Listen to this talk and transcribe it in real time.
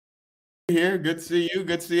here. Good to see you.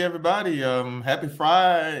 Good to see everybody. Happy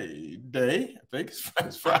Friday. I think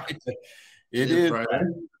it's Friday. It It is is Friday. Friday.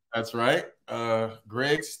 That's right.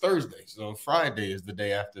 Greg's Thursday. So Friday is the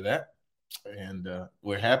day after that. And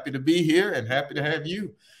we're happy to be here and happy to have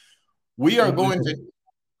you. We are We, we, going to,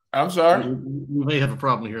 I'm we, sorry. we may have a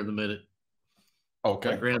problem here in a minute. My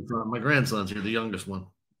Okay. grandson's here, the youngest one,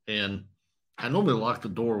 and I normally lock the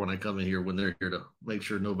door when I come in here when they're here to make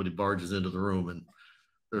sure nobody barges into the room. And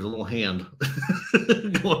there's a little hand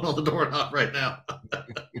going on the doorknob right now.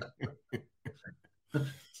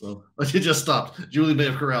 So, but it just stopped. Julie may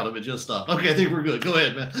have corralled him. It just stopped. Okay, I think we're good. Go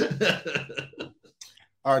ahead, man.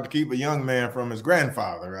 Hard to keep a young man from his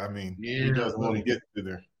grandfather. I mean, Yeah, he doesn't want to get to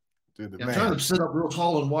the I'm trying man. to sit up real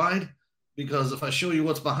tall and wide because if I show you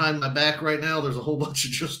what's behind my back right now, there's a whole bunch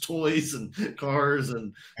of just toys and cars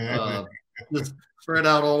and just spread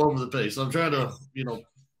out all over the place. So I'm trying to,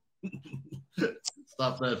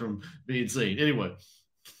 stop that from being seen. Anyway,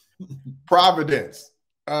 Providence.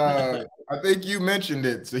 I think you mentioned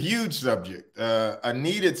it. It's a huge subject, a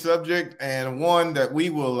needed subject, and one that we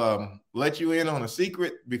will let you in on a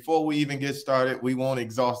secret before we even get started. We won't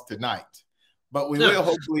exhaust tonight, but we will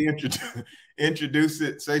hopefully introduce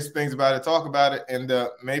it, say some things about it, talk about it, and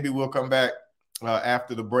maybe we'll come back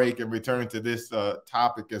after the break and return to this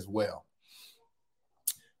topic as well.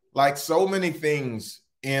 Like so many things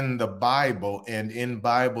in the Bible and in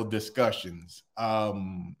Bible discussions,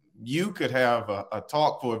 you could have a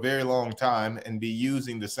talk for a very long time and be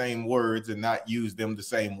using the same words and not use them the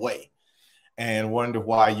same way and wonder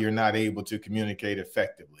why you're not able to communicate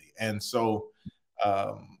effectively. And so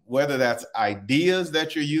whether that's ideas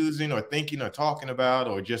that you're using or thinking or talking about,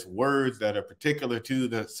 or just words that are particular to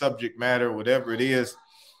the subject matter, whatever it is,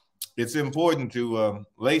 it's important to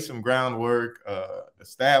lay some groundwork,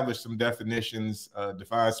 establish some definitions,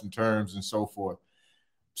 define some terms, and so forth.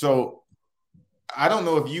 So I don't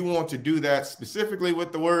know if you want to do that specifically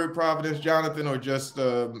with the word providence, Jonathan, or just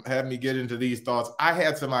have me get into these thoughts. I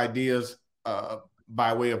had some ideas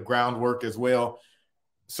by way of groundwork as well.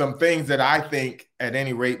 Some things that I think, at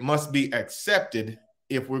any rate, must be accepted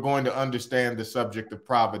if we're going to understand the subject of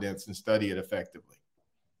providence and study it effectively.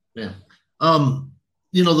 Yeah.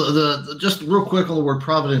 The just real quick on the word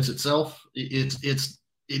providence itself, it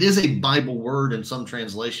is a Bible word in some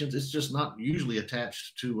translations. It's just not usually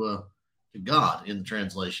attached to God in the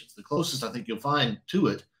translations. The closest I think you'll find to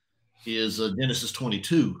it is Genesis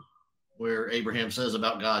 22, where Abraham says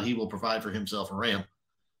about God, he will provide for himself a ram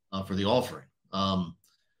for the offering.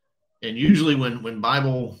 And usually when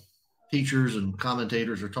Bible teachers and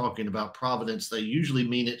commentators are talking about providence, they usually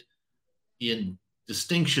mean it in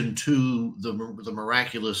distinction to the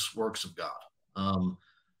miraculous works of God.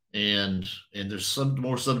 And there's some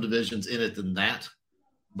more subdivisions in it than that,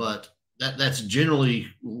 but that's generally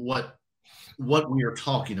what we are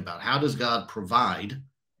talking about. How does God provide?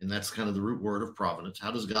 And that's kind of the root word of providence. How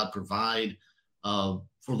does God provide for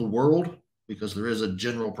the world? Because there is a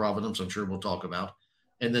general providence I'm sure we'll talk about.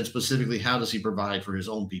 And then specifically, how does he provide for his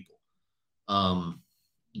own people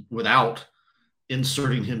without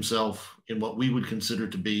inserting himself in what we would consider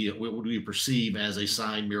to be, what we perceive as a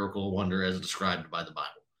sign, miracle, wonder as described by the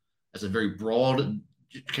Bible. That's a very broad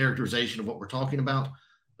characterization of what we're talking about,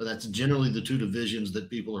 but that's generally the two divisions that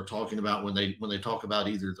people are talking about when they talk about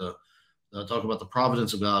either talk about the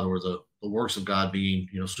providence of God or the works of God being,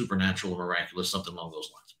 supernatural or miraculous, something along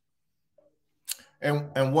those lines.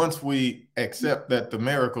 And once we accept that the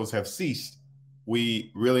miracles have ceased,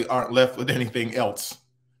 we really aren't left with anything else.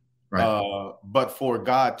 Right. But for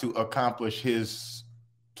God to accomplish his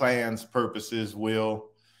plans, purposes,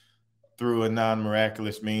 will through a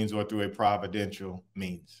non-miraculous means or through a providential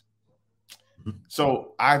means. Mm-hmm.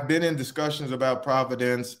 So I've been in discussions about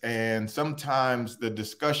providence, and sometimes the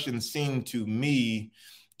discussions seem to me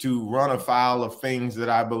to run afoul of things that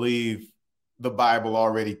I believe the Bible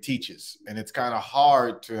already teaches. And it's kind of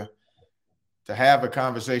hard to have a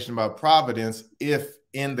conversation about providence if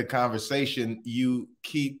in the conversation you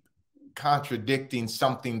keep contradicting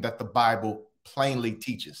something that the Bible plainly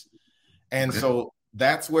teaches. And so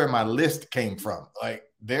that's where my list came from. Like,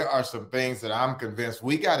 there are some things that I'm convinced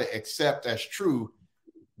we got to accept as true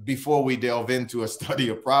before we delve into a study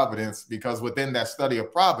of providence, because within that study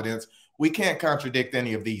of providence, we can't contradict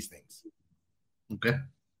any of these things. Okay.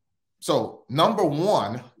 So number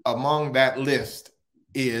one among that list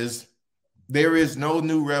is there is no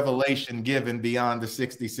new revelation given beyond the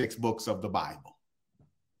 66 books of the Bible.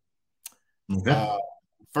 Okay.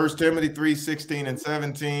 1 Timothy 3:16 and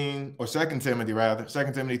 17, or 2 Timothy rather,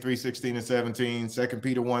 2 Timothy 3:16 and 17, 2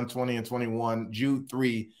 Peter 1:20 and 21, Jude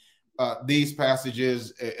 3. These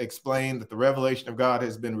passages explain that the revelation of God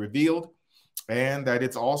has been revealed, and that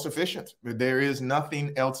it's all sufficient. There is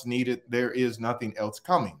nothing else needed. There is nothing else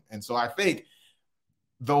coming. And so I think,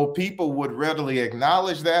 though people would readily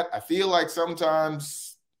acknowledge that, I feel like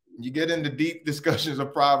sometimes you get into deep discussions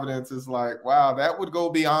of providence. It's like, wow, that would go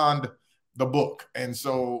beyond the book. And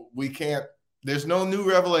so we can't, there's no new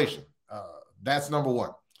revelation. That's number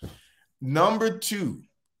one. Number two,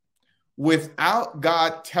 without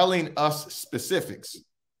God telling us specifics,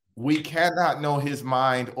 we cannot know his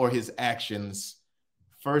mind or his actions.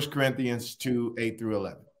 1 Corinthians 2, 8 through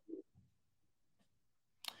 11.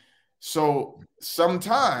 So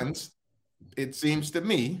sometimes it seems to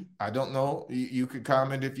me, I don't know, you could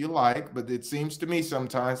comment if you like, but it seems to me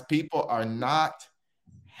sometimes people are not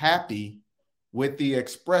happy with the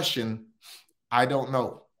expression, I don't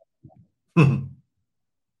know.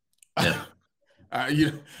 Yeah.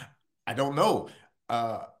 I don't know.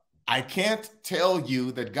 I can't tell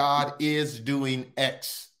you that God is doing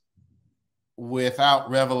X without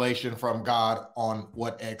revelation from God on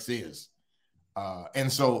what X is.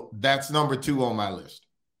 And so that's number two on my list.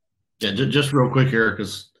 Yeah, just real quick here,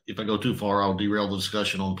 because if I go too far, I'll derail the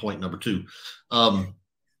discussion on point number two.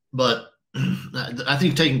 But I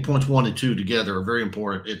think taking points 1 and 2 together are very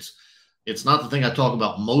important. It's not the thing I talk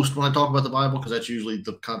about most when I talk about the Bible, because that's usually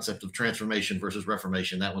the concept of transformation versus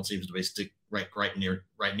reformation. That one seems to be stick right near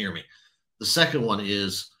me. The second one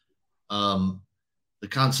is the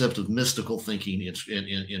concept of mystical thinking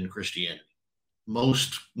in Christianity.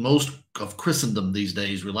 Most of Christendom these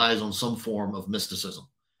days relies on some form of mysticism,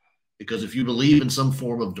 because if you believe in some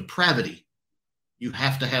form of depravity, you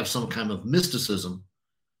have to have some kind of mysticism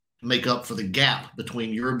to make up for the gap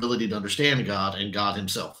between your ability to understand God and God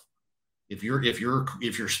himself. If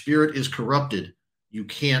your spirit is corrupted, you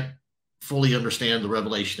can't fully understand the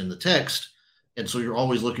revelation in the text, and so you're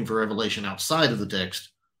always looking for revelation outside of the text.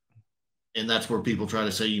 And that's where people try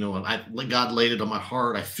to say, God laid it on my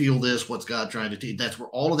heart. I feel this. What's God trying to teach? That's where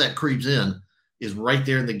all of that creeps in, is right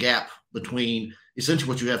there in the gap between essentially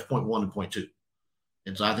what you have point 1 and point 2.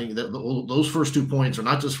 And so I think that those first 2 points are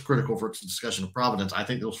not just critical for discussion of providence. I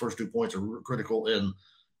think those first 2 points are critical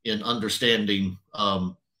in understanding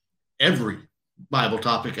every Bible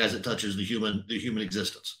topic as it touches the human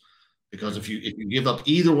existence. Because if you give up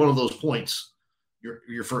either one of those points,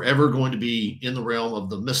 you're forever going to be in the realm of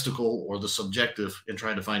the mystical or the subjective in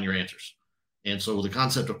trying to find your answers. And so the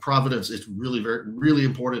concept of providence is really, very, really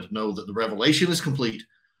important to know that the revelation is complete.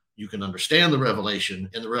 You can understand the revelation,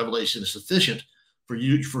 and the revelation is sufficient for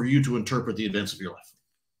you to interpret the events of your life.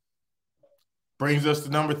 Brings us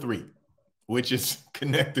to number 3, which is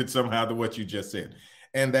connected somehow to what you just said.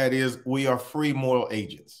 And that is, we are free moral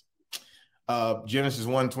agents. Genesis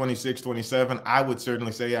 1, 26, 27, I would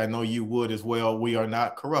certainly say, I know you would as well, we are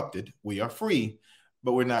not corrupted. We are free,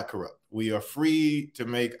 but we're not corrupt. We are free to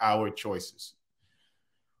make our choices,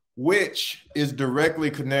 which is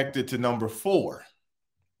directly connected to number 4.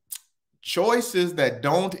 Choices that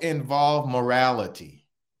don't involve morality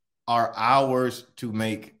are ours to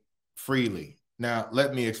make freely. Now,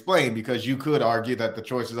 let me explain, because you could argue that the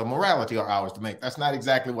choices of morality are ours to make. That's not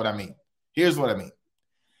exactly what I mean. Here's what I mean.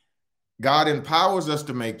 God empowers us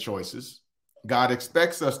to make choices. God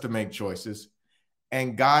expects us to make choices.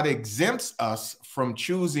 And God exempts us from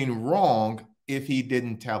choosing wrong if he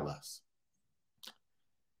didn't tell us.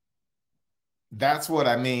 That's what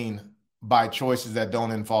I mean by choices that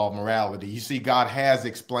don't involve morality. You see, God has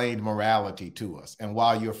explained morality to us. And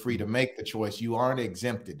while you're free to make the choice, you aren't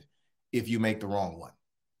exempted if you make the wrong one.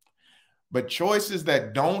 But choices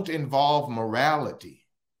that don't involve morality,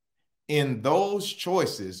 in those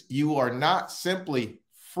choices, you are not simply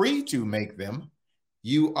free to make them,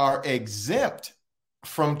 you are exempt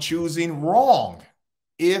from choosing wrong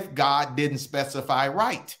if God didn't specify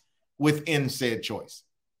right within said choice.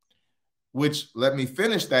 Which, let me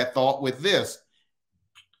finish that thought with this.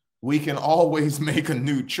 We can always make a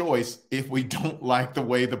new choice if we don't like the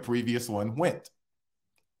way the previous one went.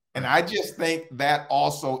 And I just think that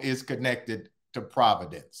also is connected to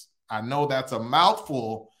providence. I know that's a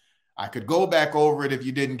mouthful. I could go back over it if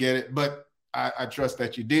you didn't get it, but I trust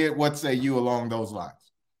that you did. What say you along those lines?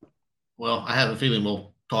 Well, I have a feeling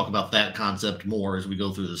we'll talk about that concept more as we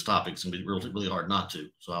go through this topic. It's going to be really, really hard not to.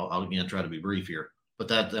 So I'll again try to be brief here. But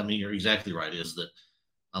that, I mean, you're exactly right, is that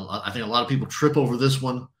I think a lot of people trip over this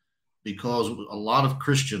one because a lot of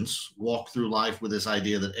Christians walk through life with this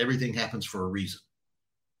idea that everything happens for a reason.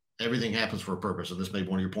 Everything happens for a purpose. And this may be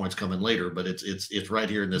one of your points coming later, but it's right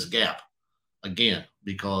here in this gap again,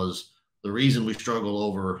 because the reason we struggle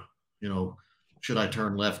over, should I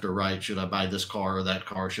turn left or right? Should I buy this car or that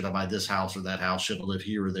car? Should I buy this house or that house? Should I live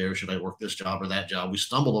here or there? Should I work this job or that job? We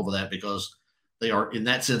stumble over that because They are, in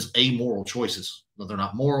that sense, amoral choices. No, they're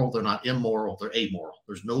not moral, they're not immoral, they're amoral.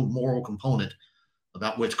 There's no moral component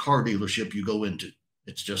about which car dealership you go into.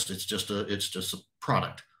 It's just a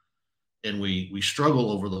product. And we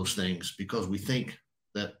struggle over those things because we think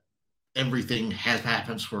that everything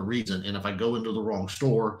happens for a reason. And if I go into the wrong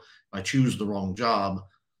store, if I choose the wrong job,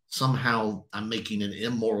 somehow I'm making an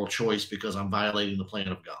immoral choice because I'm violating the plan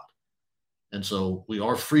of God. And so we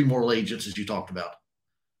are free moral agents, as you talked about,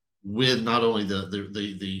 with not only not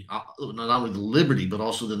only the liberty, but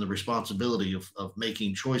also then the responsibility of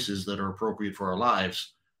making choices that are appropriate for our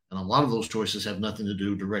lives. And a lot of those choices have nothing to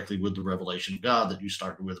do directly with the revelation of God that you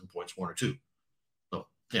started with in points 1 or 2. So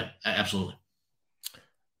yeah, absolutely.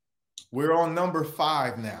 We're on number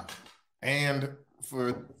 5 now. And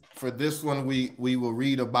for this one, we will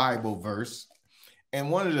read a Bible verse.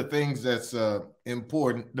 And one of the things that's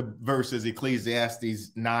important, the verse is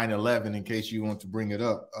Ecclesiastes 9:11, in case you want to bring it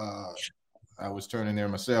up. I was turning there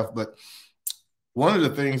myself. But one of the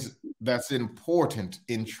things that's important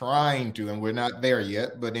in trying to, and we're not there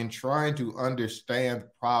yet, but in trying to understand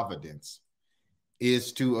providence,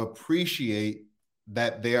 is to appreciate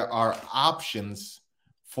that there are options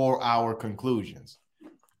for our conclusions.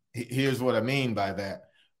 Here's what I mean by that.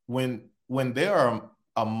 When there are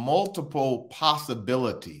a multiple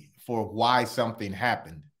possibility for why something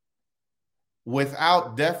happened,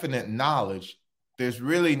 without definite knowledge, there's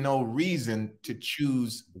really no reason to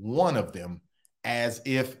choose one of them as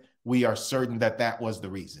if we are certain that that was the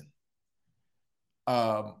reason.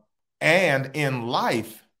 And in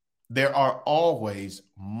life, there are always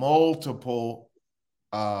multiple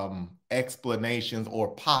explanations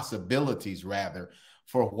or possibilities, rather,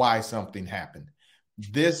 for why something happened.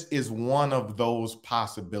 This is one of those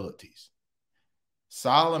possibilities.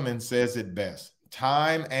 Solomon says it best.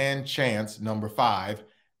 Time and chance, number 5,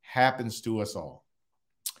 happens to us all.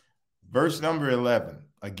 Verse number 11.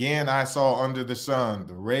 Again, I saw under the sun,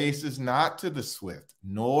 the race is not to the swift,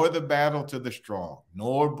 nor the battle to the strong,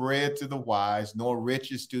 nor bread to the wise, nor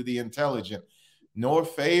riches to the intelligent, nor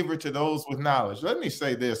favor to those with knowledge. Let me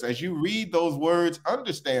say this. As you read those words,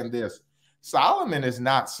 understand this. Solomon is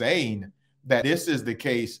not saying that this is the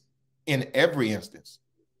case in every instance.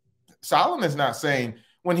 Solomon is not saying,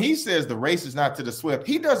 when he says the race is not to the swift,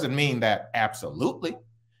 he doesn't mean that absolutely.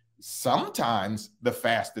 Sometimes the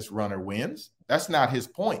fastest runner wins. That's not his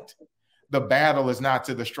point. The battle is not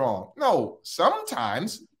to the strong. No,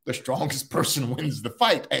 sometimes the strongest person wins the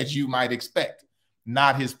fight, as you might expect.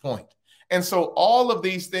 Not his point. And so all of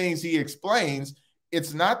these things he explains,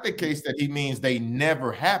 it's not the case that he means they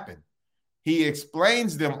never happen. He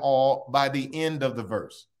explains them all by the end of the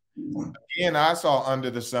verse. Again, I saw under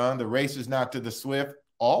the sun, the race is not to the swift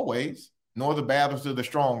always, nor the battle to the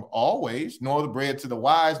strong always, nor the bread to the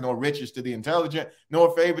wise, nor riches to the intelligent,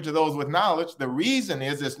 nor favor to those with knowledge. The reason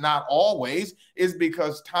is it's not always, is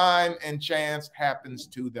because time and chance happens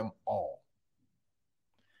to them all.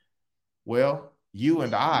 Well, you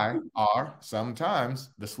and I are sometimes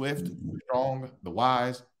the swift, the strong, the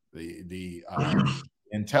wise, the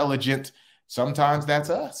intelligent. Sometimes that's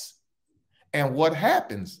us. And what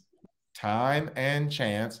happens? Time and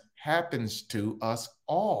chance happens to us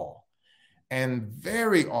all. And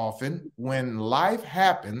very often when life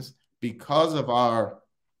happens, because of our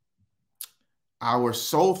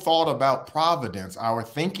so thought about providence, our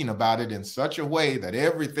thinking about it in such a way that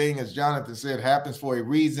everything, as Jonathan said, happens for a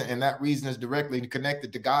reason, and that reason is directly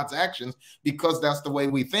connected to God's actions, because that's the way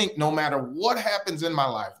we think. No matter what happens in my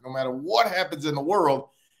life, no matter what happens in the world,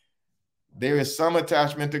 there is some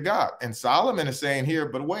attachment to God. And Solomon is saying here,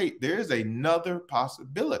 but wait, there is another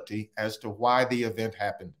possibility as to why the event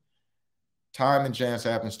happened. Time and chance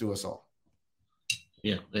happens to us all.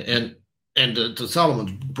 Yeah. And to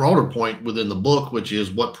Solomon's broader point within the book, which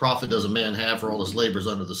is, what profit does a man have for all his labors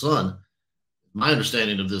under the sun? My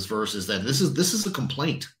understanding of this verse is that this is a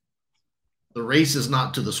complaint. The race is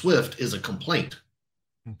not to the swift is a complaint,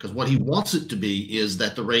 because what he wants it to be is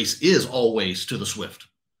that the race is always to the swift.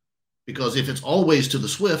 Because if it's always to the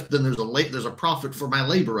swift, then there's a profit for my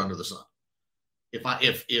labor under the sun.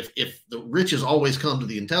 If the riches always come to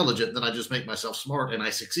the intelligent, then I just make myself smart and I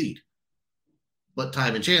succeed. But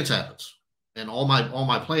time and chance happens, and all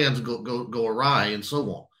my plans go awry, and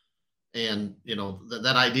so on. And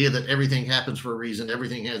that idea that everything happens for a reason,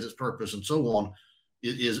 everything has its purpose, and so on,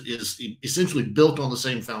 is essentially built on the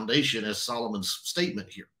same foundation as Solomon's statement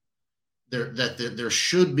here. There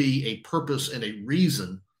should be a purpose and a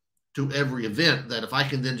reason to every event, that if I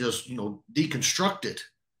can then just deconstruct it,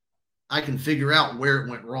 I can figure out where it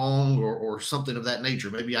went wrong, or something of that nature.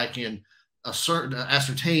 Maybe I can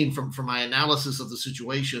ascertain from my analysis of the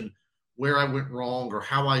situation where I went wrong or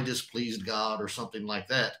how I displeased God or something like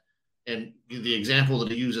that. And the example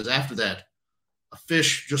that he uses after that, a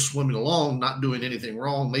fish just swimming along, not doing anything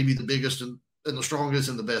wrong, maybe the biggest and the strongest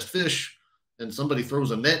and the best fish, and somebody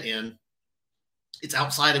throws a net in, it's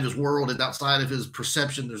outside of his world, it's outside of his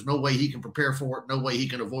perception. There's no way he can prepare for it, no way he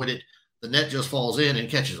can avoid it. The net just falls in and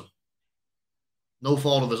catches him. No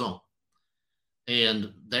fault of his own.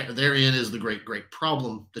 And therein is the great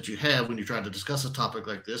problem that you have when you try to discuss a topic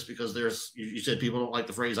like this, because you said people don't like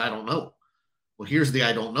the phrase, I don't know. Well, here's the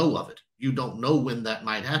I don't know of it. You don't know when that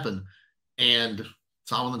might happen. And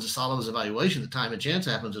Solomon's evaluation, the time and chance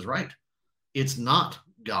happens, is right. It's not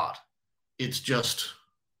God. It's just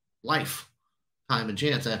life. Time and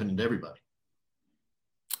chance happening to everybody.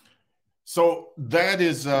 So that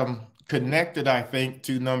is connected, I think,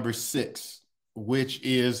 to number 6, which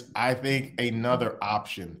is, I think, another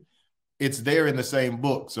option. It's there in the same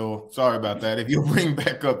book. So sorry about that. If you bring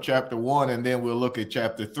back up chapter 1, and then we'll look at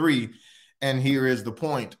chapter 3. And here is the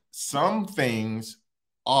point. Some things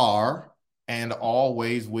are and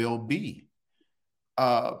always will be.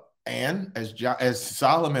 And as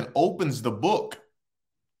Solomon opens the book,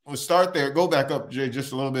 we'll start there. Go back up, Jay,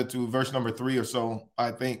 just a little bit to verse number 3 or so,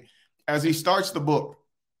 I think. As he starts the book,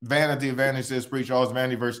 vanity of vanity says, preach all is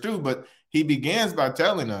vanity, verse 2. But he begins by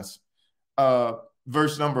telling us,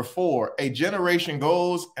 verse number 4, a generation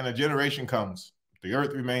goes and a generation comes. The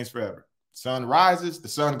earth remains forever. Sun rises, the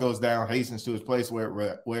sun goes down, hastens to its place where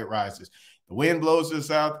it rises. The wind blows to the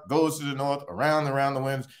south, goes to the north, around and around the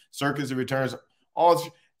winds, circuits and returns.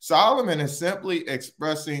 Solomon is simply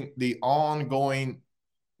expressing the ongoing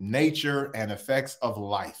nature and effects of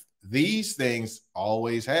life. These things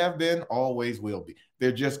always have been, always will be.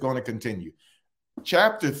 They're just going to continue.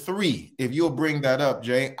 Chapter 3, if you'll bring that up,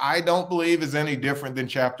 Jay, I don't believe is any different than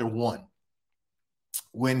chapter 1.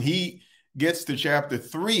 When he gets to chapter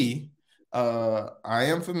 3, I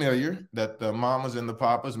am familiar that the mamas and the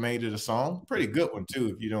papas made it a song. Pretty good one, too,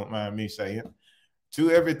 if you don't mind me saying. To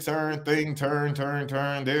every turn,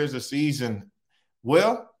 there's a season.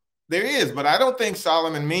 Well, there is, but I don't think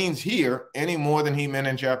Solomon means here any more than he meant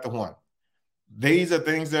in chapter 1. These are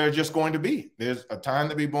things that are just going to be. There's a time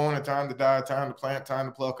to be born, a time to die, a time to plant, time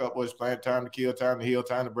to pluck up what's planted, time to kill, time to heal,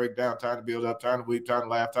 time to break down, time to build up, time to weep, time to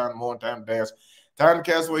laugh, time to mourn, time to dance, time to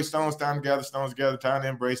cast away stones, time to gather stones together, time to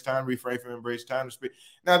embrace, time to refrain from embrace, time to speak.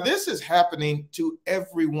 Now, this is happening to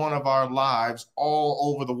every one of our lives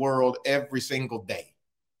all over the world every single day.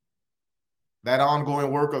 That ongoing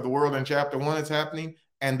work of the world in chapter 1 is happening,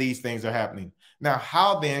 and these things are happening. Now,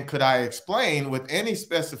 how then could I explain with any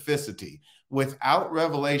specificity, without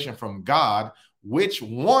revelation from God, which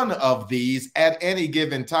one of these at any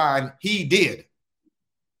given time he did?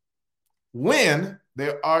 When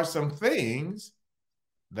there are some things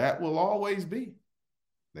that will always be.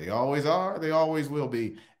 They always are, they always will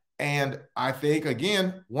be. And I think,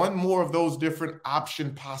 again, one more of those different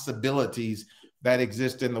option possibilities that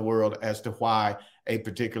exist in the world as to why a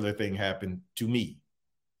particular thing happened to me.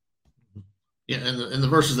 Yeah, and the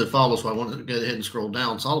verses that follow, so I want to go ahead and scroll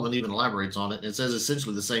down. Solomon even elaborates on it. It says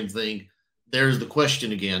essentially the same thing. There's the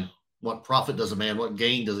question again, what profit does a man, what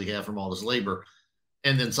gain does he have from all his labor?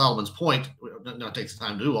 And then Solomon's point, now it takes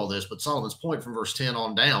time to do all this, but Solomon's point from verse 10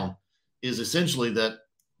 on down is essentially that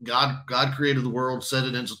God created the world, set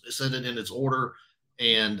it in its order.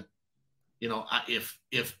 And, you know, if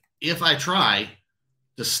I try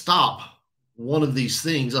to stop one of these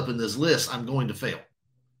things up in this list, I'm going to fail,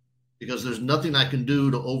 because there's nothing I can do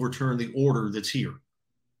to overturn the order that's here.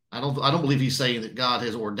 I don't believe he's saying that God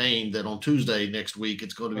has ordained that on Tuesday next week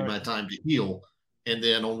it's going to be my time to heal, and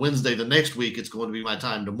then on Wednesday the next week it's going to be my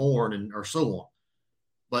time to mourn, and or so on.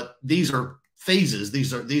 But these are phases.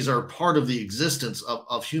 These are part of the existence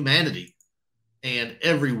of humanity, and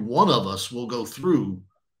every one of us will go through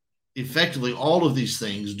effectively all of these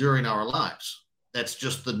things during our lives. That's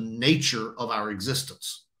just the nature of our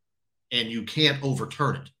existence, and you can't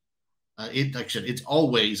overturn it. Like I said, it's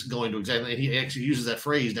always going to exactly. And he actually uses that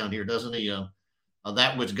phrase down here, doesn't he?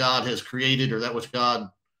 That which God has created, or that which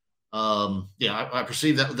God. I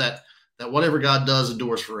perceive that whatever God does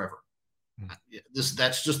endures forever.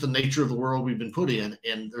 That's just the nature of the world we've been put in,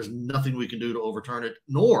 and there's nothing we can do to overturn it.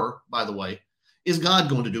 Nor, by the way, is God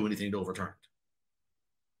going to do anything to overturn it.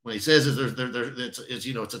 When he says it's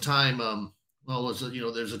a time.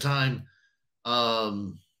 There's a time.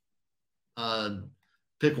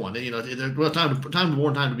 Pick one. There's time to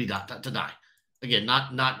born, time to die. Again,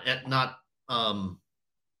 not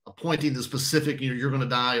appointing the specific. You're going to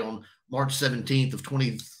die on March 17th of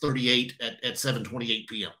 2038 at 7:28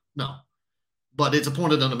 p.m. No, but it's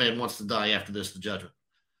appointed unto man wants to die after this, the judgment.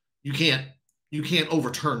 You can't you can't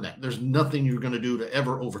overturn that. There's nothing you're going to do to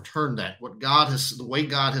ever overturn that. The way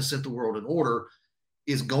God has set the world in order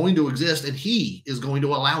is going to exist, and he is going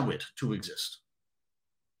to allow it to exist.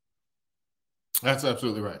 That's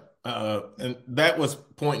absolutely right. And that was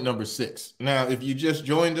point number 6. Now, if you just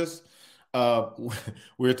joined us,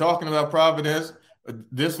 we're talking about providence.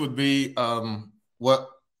 This would be what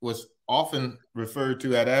was often referred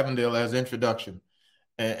to at Avondale as introduction,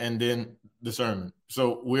 and then the sermon.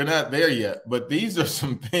 So we're not there yet, but these are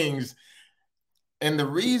some things. And the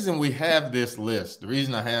reason we have this list, the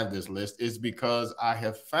reason I have this list is because I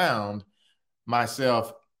have found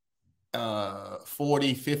myself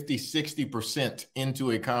 40, 50, 60%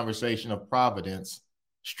 into a conversation of providence,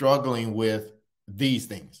 struggling with these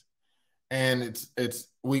things. And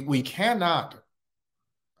we cannot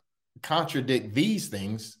contradict these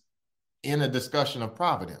things in a discussion of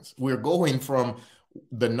providence. We're going from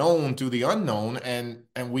the known to the unknown, and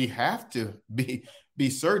we have to be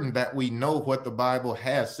certain that we know what the Bible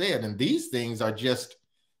has said. And these things are just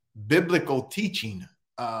biblical teaching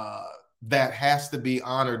that has to be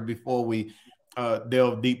honored before we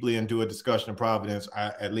delve deeply into a discussion of providence.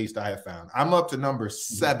 At least I have found. I'm up to number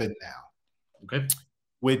 7 now. Okay.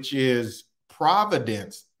 Which is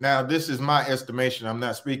providence. Now, this is my estimation. I'm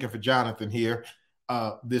not speaking for Jonathan here.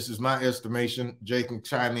 This is my estimation. Jay can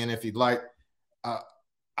chime in if he'd like.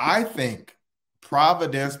 I think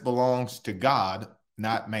providence belongs to God,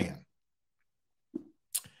 not man.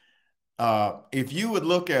 If you would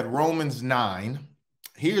look at Romans 9,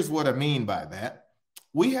 here's what I mean by that.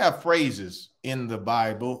 We have phrases in the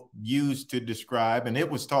Bible used to describe, and it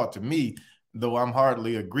was taught to me, though I'm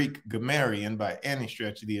hardly a Greek grammarian by any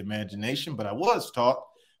stretch of the imagination, but I was taught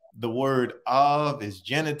the word of is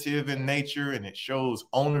genitive in nature, and it shows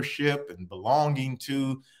ownership and belonging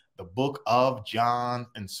to the book of John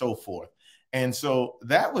and so forth. And so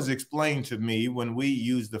that was explained to me when we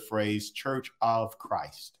use the phrase Church of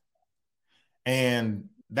Christ. And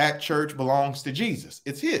that church belongs to Jesus.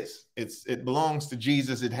 It's his. It belongs to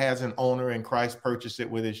Jesus. It has an owner, and Christ purchased it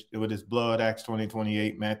with his blood, Acts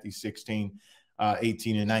 20:28, Matthew 16,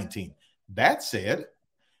 18 and 19. That said,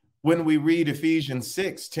 when we read Ephesians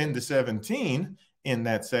 6, 10 to 17, in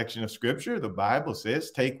that section of scripture, the Bible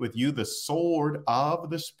says, take with you the sword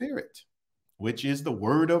of the Spirit, which is the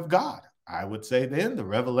word of God. I would say then the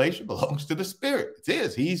revelation belongs to the Spirit. It's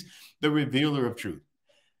his. He's the revealer of truth.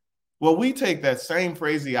 Well, we take that same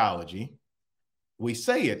phraseology, we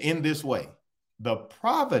say it in this way, the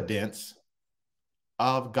providence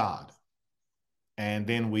of God. And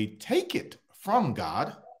then we take it from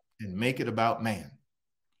God and make it about man.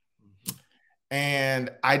 And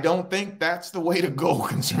I don't think that's the way to go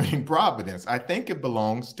concerning providence. I think it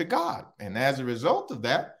belongs to God. And as a result of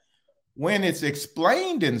that, when it's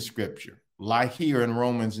explained in scripture, like here in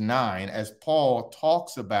Romans 9, as Paul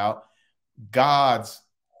talks about God's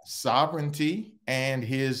sovereignty and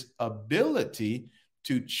his ability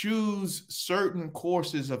to choose certain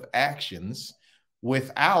courses of actions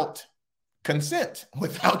without consent,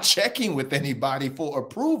 without checking with anybody for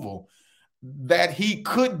approval, that he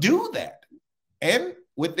could do that. And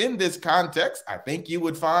within this context, I think you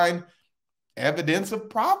would find evidence of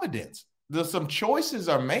providence. Some choices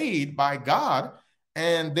are made by God,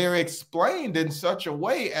 and they're explained in such a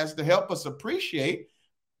way as to help us appreciate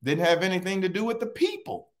didn't have anything to do with the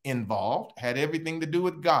people involved, had everything to do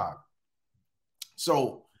with God.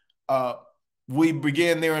 So we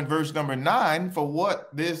begin there in verse number 9 for what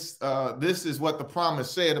this is what the promise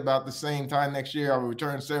said about the same time next year I will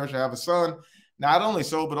return, Sarah shall have a son. Not only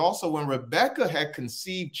so, but also when Rebekah had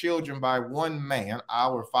conceived children by one man,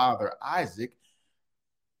 our father Isaac,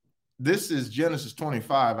 this is Genesis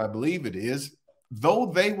 25, I believe it is, though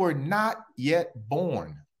they were not yet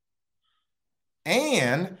born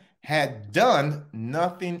and had done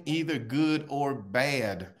nothing either good or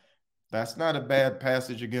bad. That's not a bad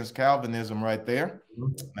passage against Calvinism right there.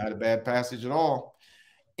 Not a bad passage at all.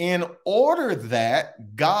 In order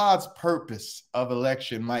that God's purpose of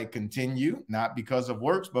election might continue, not because of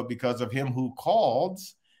works, but because of him who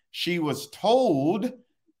calls, she was told,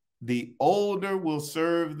 the older will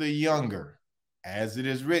serve the younger. As it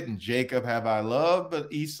is written, Jacob have I loved,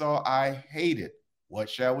 but Esau I hated. What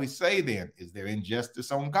shall we say then? Is there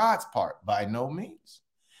injustice on God's part? By no means.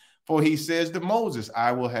 For he says to Moses,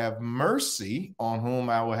 I will have mercy on whom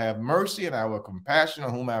I will have mercy, and I will have compassion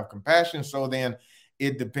on whom I have compassion. So then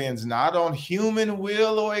it depends not on human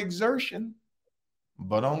will or exertion,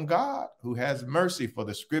 but on God who has mercy. For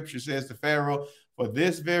the scripture says to Pharaoh, for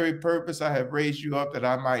this very purpose I have raised you up, that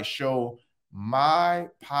I might show my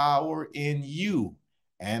power in you,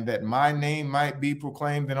 and that my name might be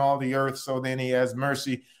proclaimed in all the earth. So then he has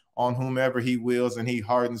mercy on whomever he wills, and he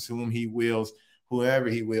hardens whom he wills, whoever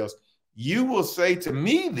he wills. You will say to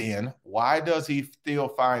me then, why does he still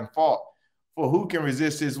find fault? For who can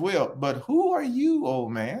resist his will? But who are you,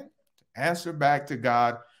 old man? Answer back to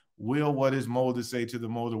God. Will what is molder say to the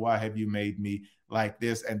molder, why have you made me like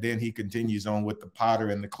this? And then he continues on with the potter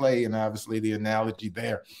and the clay, and obviously the analogy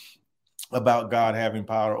there about God having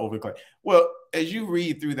power over clay. Well, as you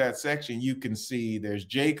read through that section, you can see there's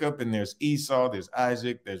Jacob and there's Esau, there's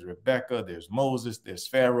Isaac, there's Rebekah, there's Moses, there's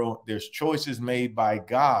Pharaoh, there's choices made by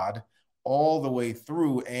God all the way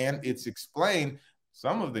through, and it's explained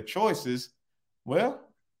some of the choices, well,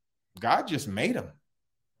 God just made them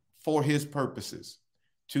for his purposes,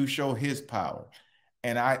 to show his power.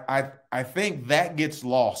 And I think that gets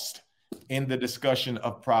lost in the discussion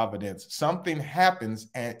of providence. Something happens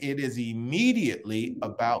and it is immediately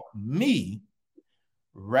about me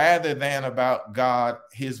rather than about God,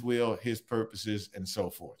 his will, his purposes, and so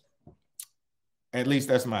forth. At least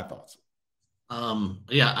that's my thoughts.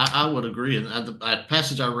 Yeah, I would agree. And the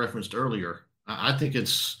passage I referenced earlier, I think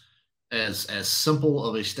it's as simple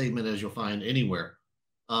of a statement as you'll find anywhere.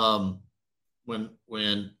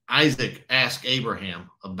 When Isaac asked Abraham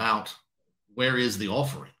about where is the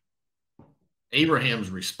offering, Abraham's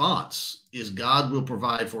response is, God will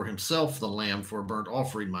provide for himself the lamb for a burnt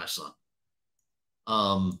offering, my son.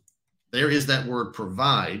 There is that word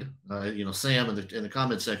provide. Sam in the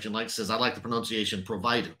comment section says, I like the pronunciation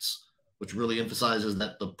providence, which really emphasizes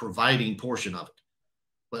that the providing portion of it.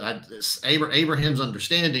 But Abraham's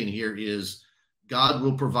understanding here is God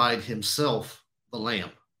will provide himself the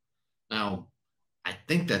lamb. Now, I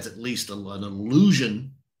think that's at least an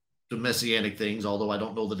allusion to messianic things, although I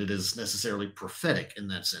don't know that it is necessarily prophetic in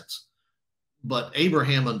that sense. But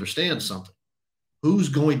Abraham understands something. Who's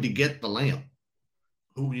going to get the lamb?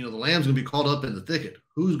 The lamb's going to be caught up in the thicket.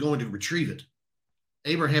 Who's going to retrieve it?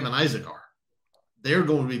 Abraham and Isaac are. They're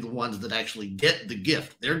going to be the ones that actually get the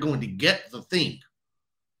gift. They're going to get the thing.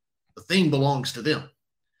 The thing belongs to them.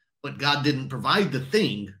 But God didn't provide the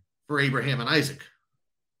thing for Abraham and Isaac.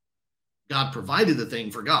 God provided the thing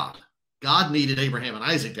for God. God needed Abraham and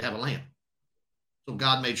Isaac to have a lamb. So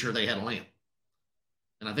God made sure they had a lamb.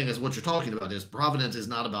 And I think that's what you're talking about is providence is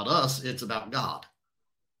not about us, it's about God.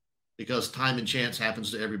 Because time and chance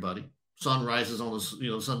happens to everybody. Sun rises on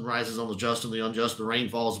the just and the unjust. The rain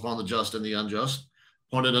falls upon the just and the unjust.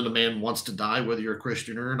 Appointed unto man wants to die, whether you're a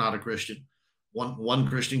Christian or not a Christian. One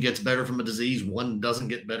Christian gets better from a disease, one doesn't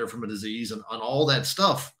get better from a disease, and all that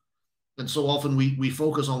stuff. And so often we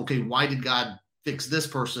focus on, okay, why did God fix this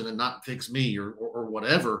person and not fix me or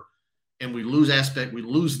whatever? And we lose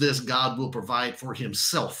this. God will provide for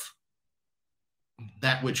himself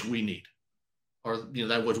that which we need, or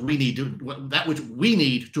that which we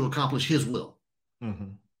need to accomplish his will. Mm-hmm.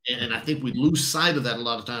 And I think we lose sight of that a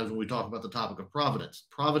lot of times when we talk about the topic of providence.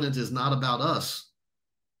 Providence is not about us.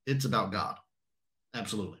 It's about God.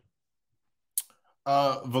 Absolutely.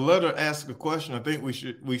 Valletta asked a question. I think we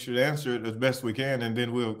should answer it as best we can, and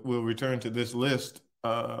then we'll return to this list.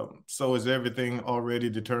 So is everything already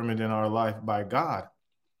determined in our life by God?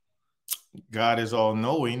 God is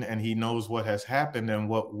all-knowing, and he knows what has happened and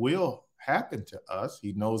what will happen to us.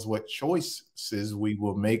 He knows what choices we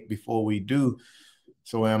will make before we do.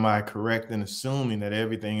 So am I correct in assuming that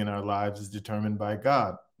everything in our lives is determined by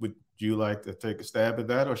God? Would you like to take a stab at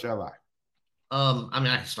that, or shall I? I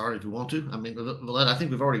can start if you want to. Valletta, I think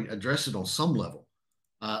we've already addressed it on some level.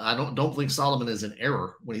 I don't think Solomon is in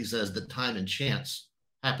error when he says that time and chance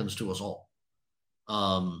happens to us all.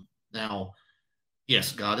 Now,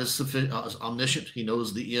 yes, God is omniscient. He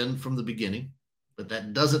knows the end from the beginning, but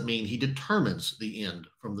that doesn't mean he determines the end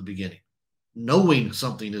from the beginning. Knowing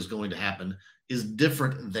something is going to happen is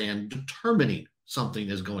different than determining something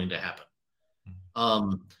is going to happen.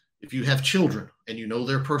 If you have children and you know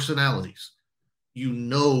their personalities, you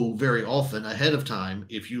know very often ahead of time,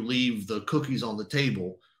 if you leave the cookies on the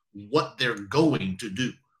table, what they're going to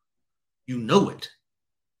do. You know it,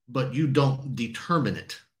 but you don't determine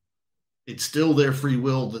it. It's still their free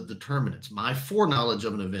will that determines it. My foreknowledge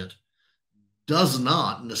of an event does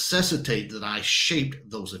not necessitate that I shaped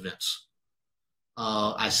those events.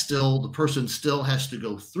 The person still has to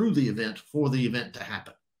go through the event for the event to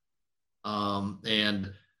happen.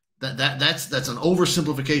 And that's an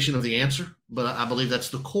oversimplification of the answer, but I believe that's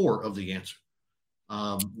the core of the answer.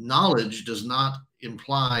 Knowledge does not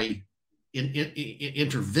imply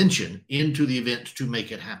intervention into the event to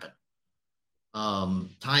make it happen.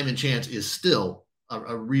 Time and chance is still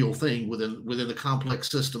a real thing within the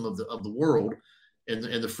complex system of the world and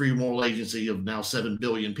the free moral agency of now 7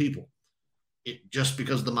 billion people. Just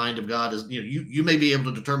because the mind of God is, you may be able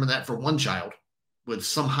to determine that for one child, with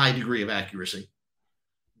some high degree of accuracy.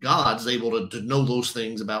 God's able to know those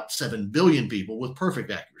things about 7 billion people with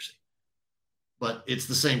perfect accuracy. But it's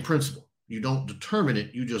the same principle. You don't determine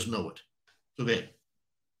it, you just know it. So go ahead.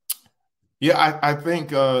 Yeah, I think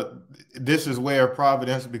this is where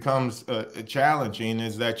providence becomes challenging,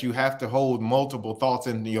 is that you have to hold multiple thoughts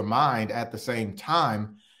in your mind at the same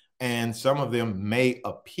time. And some of them may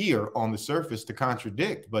appear on the surface to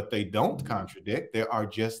contradict, but they don't contradict. There are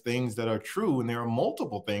just things that are true, and there are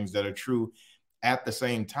multiple things that are true at the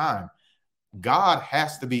same time. God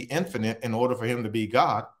has to be infinite in order for him to be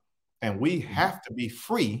God, and we have to be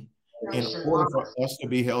free in order for us to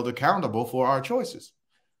be held accountable for our choices.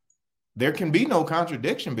 There can be no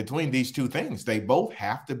contradiction between these two things. They both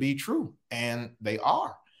have to be true, and they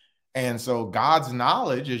are. And so God's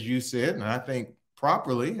knowledge, as you said, and I think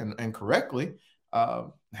properly and correctly,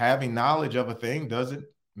 having knowledge of a thing doesn't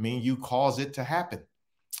mean you cause it to happen.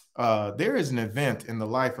 There is an event in the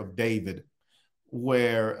life of David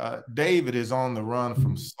where David is on the run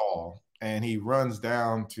from Saul, and he runs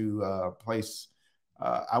down to a place,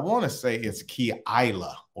 I want to say it's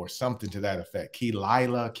Keilah or something to that effect.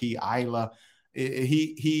 Keilah.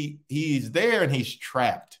 He's there and he's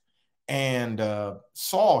trapped. And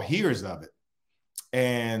Saul hears of it.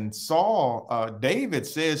 And David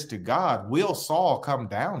says to God, will Saul come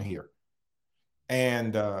down here?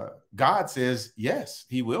 And God says, yes,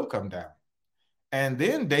 he will come down. And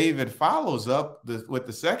then David follows up with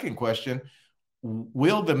the second question,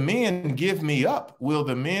 will the men give me up? Will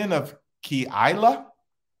the men of Keilah?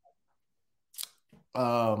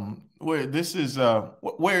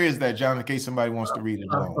 Where is that, John, in case somebody wants to read it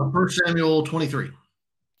along? 1 Samuel 23.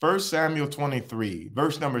 1 Samuel 23,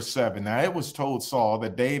 verse number 7. Now it was told Saul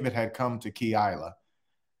that David had come to Keilah.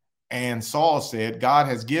 And Saul said, God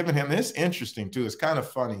has given him, this interesting too, it's kind of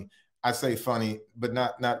funny. I say funny, but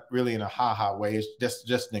not really in a ha-ha way. It's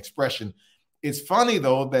just an expression. It's funny,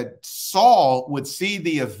 though, that Saul would see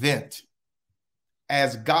the event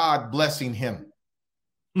as God blessing him.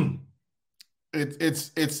 And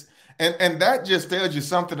that just tells you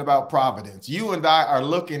something about providence. You and I are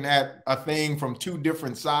looking at a thing from two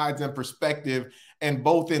different sides and perspective, and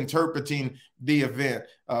both interpreting the event.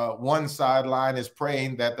 One sideline is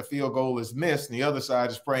praying that the field goal is missed, and the other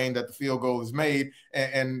side is praying that the field goal is made.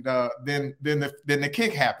 And then the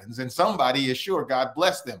kick happens, and somebody is sure God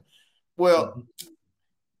bless them. Well,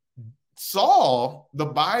 Saul, the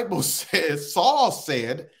Bible says, Saul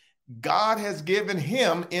said, God has given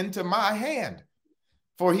him into my hand,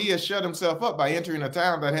 for he has shut himself up by entering a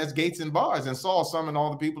town that has gates and bars. And Saul summoned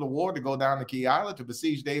all the people of war to go down to Keilah to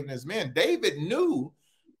besiege David and his men. David knew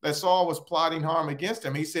that Saul was plotting harm against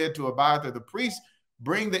him. He said to Abiathar the priest,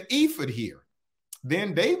 bring the ephod here.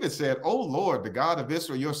 Then David said, O Lord, the God of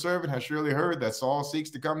Israel, your servant has surely heard that Saul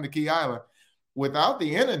seeks to come to Keilah. Without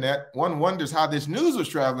the internet, one wonders how this news was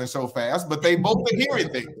traveling so fast, but they both are hearing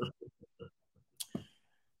things.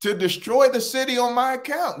 To destroy the city on my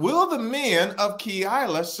account. Will the men of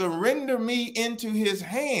Keilah surrender me into his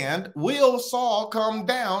hand? Will Saul come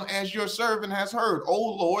down as your servant has heard? O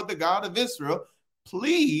Lord, the God of Israel,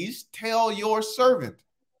 please tell your servant.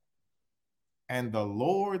 And the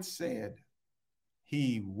Lord said,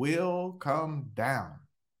 he will come down.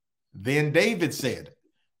 Then David said,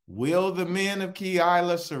 will the men of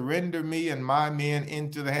Keilah surrender me and my men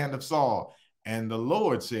into the hand of Saul? And the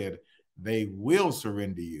Lord said, they will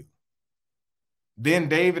surrender you. Then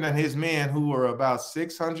David and his men, who were about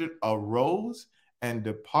 600, arose and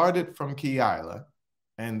departed from Keilah,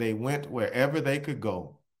 and they went wherever they could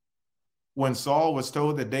go. When Saul was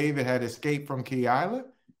told that David had escaped from Keilah,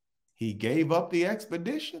 he gave up the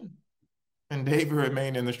expedition. And David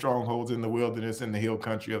remained in the strongholds in the wilderness, in the hill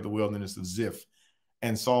country of the wilderness of Ziph.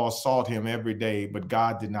 And Saul sought him every day, but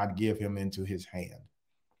God did not give him into his hand.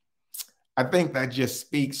 I think that just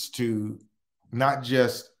speaks to not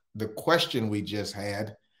just the question we just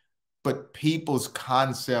had, but people's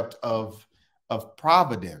concept of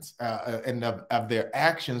providence and of their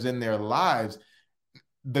actions in their lives.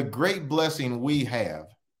 The great blessing we have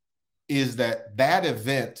is that that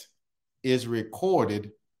event is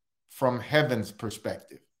recorded from heaven's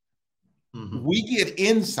perspective. Mm-hmm. We get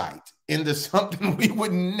insight into something we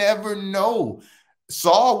would never know.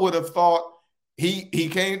 Saul would have thought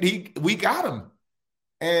we got him.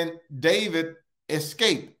 And David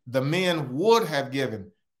escaped. The men would have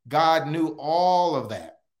given. God knew all of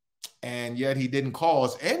that. And yet he didn't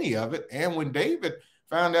cause any of it. And when David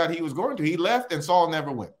found out he was going to, he left, and Saul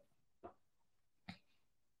never went.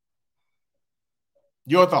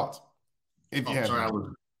 Your thoughts? If you have.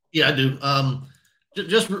 Yeah, I do.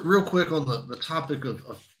 Just real quick on the topic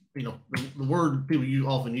of the word people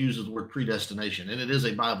often use is the word predestination, and it is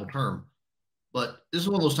a Bible term. But this is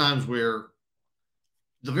one of those times where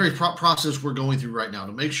the very process we're going through right now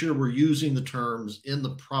to make sure we're using the terms in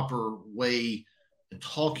the proper way and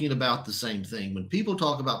talking about the same thing. When people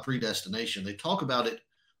talk about predestination, they talk about it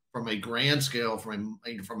from a grand scale, from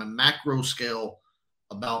a macro scale,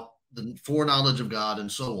 about the foreknowledge of God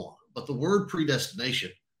and so on. But the word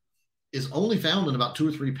predestination is only found in about 2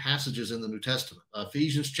 or 3 passages in the New Testament.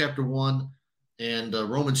 Ephesians chapter 1 and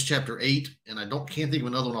Romans chapter 8, and can't think of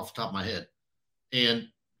another one off the top of my head. And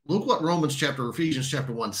look what Ephesians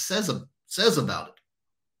chapter 1 says about it.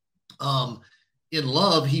 In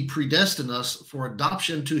love, he predestined us for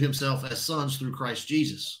adoption to himself as sons through Christ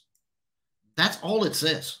Jesus. That's all it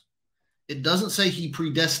says. It doesn't say he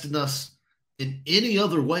predestined us in any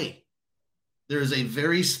other way. There is a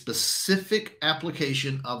very specific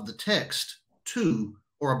application of the text to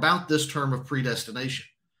or about this term of predestination.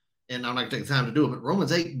 And I'm not going to take the time to do it, but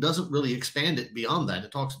Romans 8 doesn't really expand it beyond that.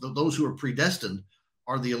 It talks about those who are predestined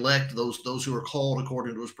are the elect, those who are called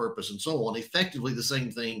according to his purpose and so on. Effectively the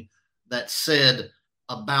same thing that's said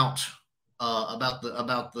about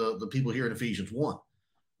the people here in Ephesians 1.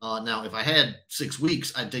 Now, if I had 6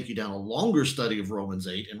 weeks, I'd take you down a longer study of Romans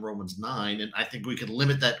 8 and Romans 9, and I think we could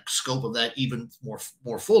limit that scope of that even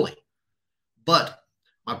more fully. But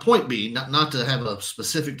my point being, not to have a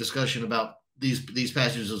specific discussion about these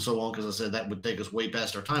passages and so on, because I said that would take us way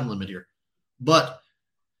past our time limit here. But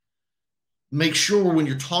make sure when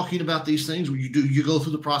you're talking about these things, when you go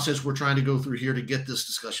through the process we're trying to go through here to get this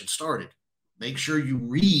discussion started. Make sure you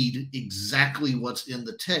read exactly what's in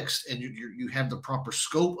the text and you have the proper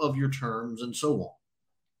scope of your terms and so on.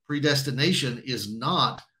 Predestination is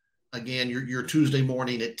not, again, your Tuesday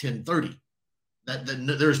morning at 10:30. That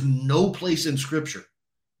there's no place in Scripture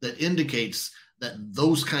that indicates that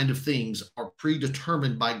those kind of things are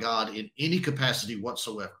predetermined by God in any capacity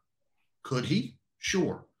whatsoever. Could he?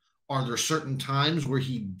 Sure. Are there certain times where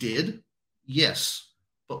he did? Yes.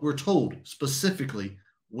 But we're told specifically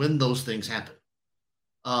when those things happen,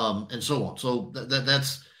 and so on. So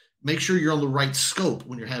that's make sure you're on the right scope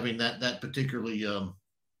when you're having that particular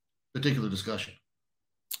discussion.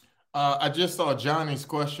 I just saw Johnny's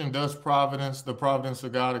question. Does the providence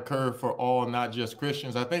of God occur for all, not just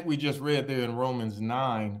Christians? I think we just read there in Romans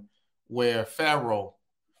 9 where Pharaoh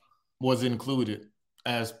was included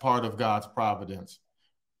as part of God's providence.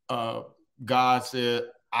 God said,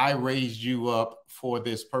 I raised you up for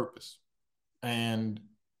this purpose. And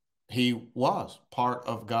he was part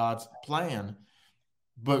of God's plan.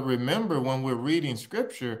 But remember, when we're reading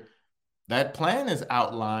Scripture, that plan is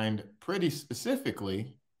outlined pretty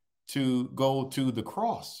specifically to go to the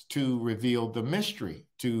cross, to reveal the mystery,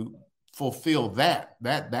 to fulfill that.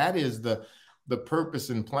 That is the purpose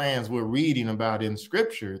and plans we're reading about in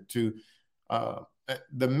Scripture, to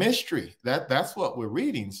the mystery. That's what we're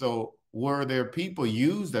reading. So were there people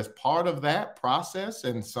used as part of that process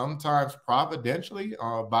and sometimes providentially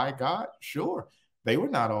by God? Sure. They were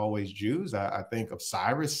not always Jews. I think of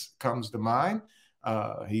Cyrus comes to mind.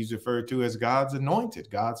 He's referred to as God's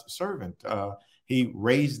anointed, God's servant. He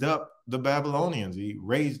raised up the Babylonians. He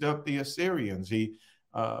raised up the Assyrians. He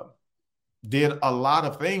did a lot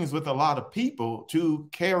of things with a lot of people to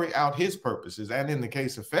carry out his purposes. And in the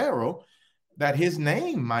case of Pharaoh, that his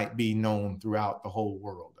name might be known throughout the whole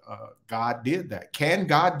world. God did that. Can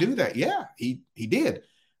God do that? Yeah, he did.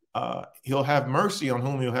 He'll have mercy on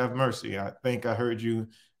whom he'll have mercy. I think I heard you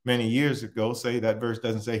many years ago say that verse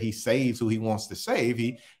doesn't say he saves who he wants to save.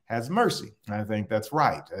 He has mercy. I think that's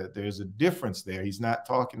right. There's a difference there. He's not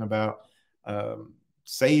talking about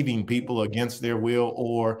saving people against their will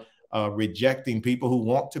or rejecting people who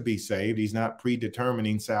want to be saved. He's not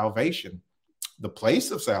predetermining salvation. The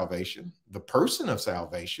place of salvation, the person of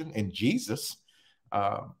salvation in Jesus,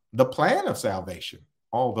 the plan of salvation,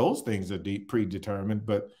 all those things are predetermined,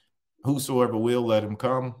 but whosoever will, let him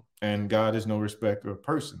come. And God is no respecter of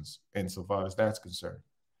persons insofar as that's concerned.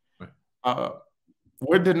 Right.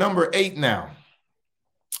 We're to number 8 now.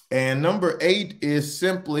 And number 8 is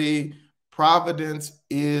simply providence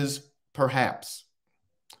is perhaps.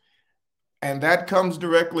 And that comes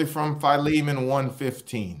directly from Philemon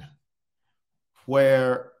 1:15,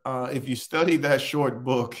 where if you study that short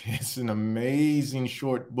book, it's an amazing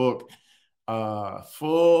short book,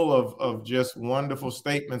 full of just wonderful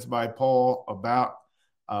statements by Paul about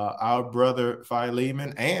our brother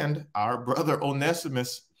Philemon and our brother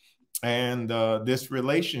Onesimus and this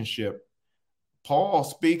relationship. Paul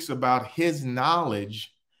speaks about his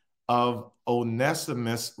knowledge of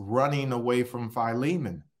Onesimus running away from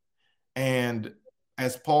Philemon. And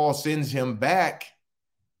as Paul sends him back,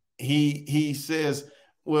 he says,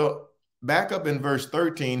 Well, back up in verse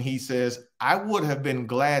 13, he says, I would have been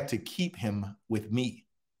glad to keep him with me.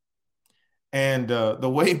 And the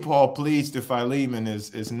way Paul pleads to Philemon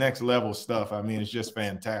is next level stuff. I mean, it's just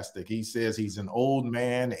fantastic. He says he's an old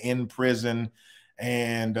man in prison,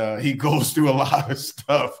 and he goes through a lot of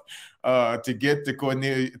stuff to get to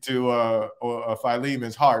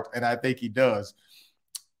Philemon's heart, and I think he does.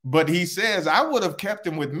 But he says, I would have kept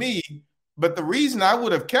him with me, but the reason I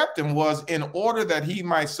would have kept him was in order that he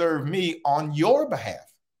might serve me on your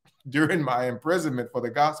behalf during my imprisonment for the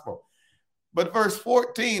gospel. But verse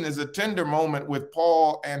 14 is a tender moment with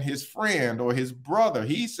Paul and his friend or his brother.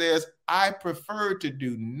 He says, I prefer to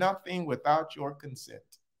do nothing without your consent,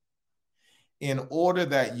 in order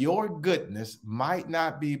that your goodness might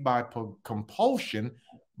not be by compulsion,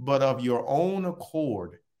 but of your own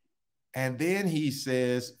accord. And then he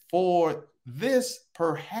says, for this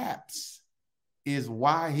perhaps is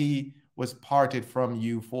why he was parted from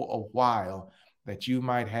you for a while, that you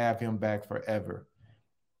might have him back forever.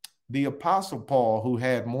 The Apostle Paul, who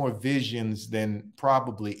had more visions than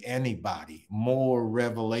probably anybody, more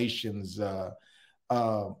revelations,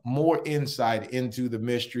 more insight into the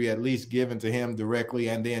mystery, at least given to him directly,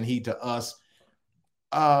 and then he to us,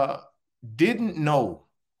 didn't know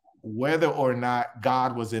whether or not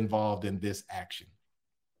God was involved in this action.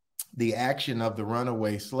 The action of the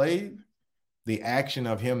runaway slave, the action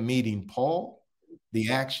of him meeting Paul,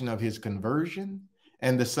 the action of his conversion,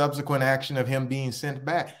 and the subsequent action of him being sent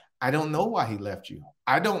back. I don't know why he left you.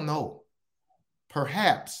 I don't know.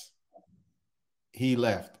 Perhaps he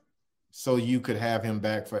left so you could have him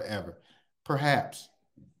back forever. Perhaps.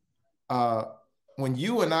 When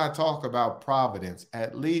you and I talk about providence,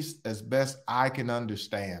 at least as best I can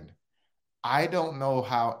understand, I don't know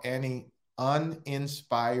how any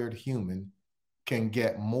uninspired human can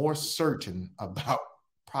get more certain about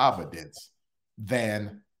providence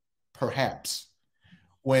than perhaps.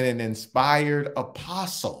 When an inspired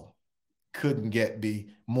apostle couldn't be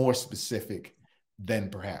more specific than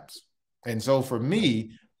perhaps. And so for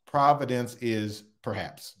me, providence is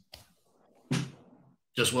perhaps.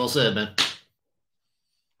 Just well said, man.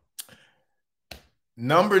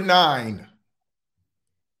 Number 9,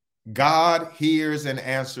 God hears and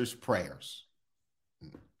answers prayers.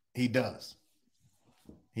 He does.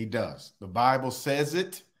 He does. The Bible says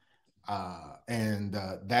it, and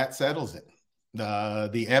that settles it.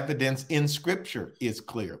 The evidence in Scripture is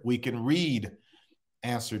clear. We can read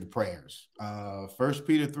answered prayers. 1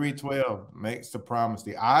 Peter 3:12 makes the promise.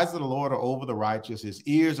 The eyes of the Lord are over the righteous. His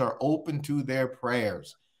ears are open to their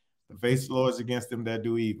prayers. The face of the Lord is against them that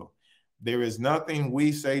do evil. There is nothing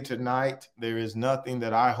we say tonight. There is nothing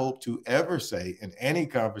that I hope to ever say in any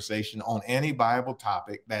conversation on any Bible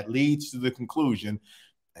topic that leads to the conclusion.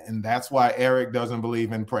 And that's why Eric doesn't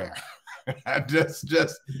believe in prayer. That's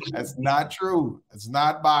not true. It's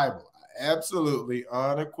not Bible. I absolutely,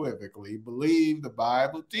 unequivocally believe the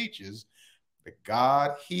Bible teaches that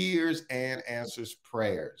God hears and answers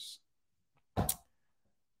prayers.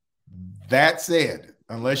 That said,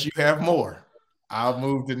 unless you have more, I'll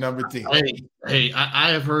move to number 10. Hey,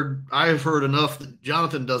 I have heard enough that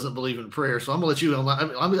Jonathan doesn't believe in prayer, so I'm gonna let you on that.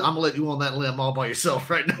 I'm gonna let you on that limb all by yourself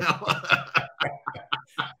right now.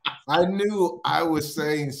 I knew I was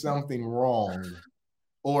saying something wrong,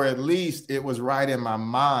 or at least it was right in my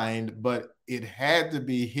mind, but it had to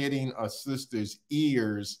be hitting a sister's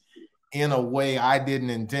ears in a way I didn't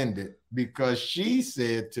intend it, because she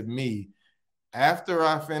said to me, after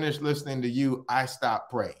I finished listening to you, I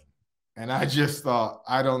stopped praying. And I just thought,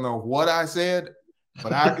 I don't know what I said,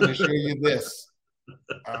 but I can assure you this.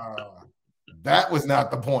 That was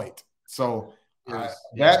not the point. So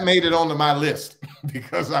that made it onto my list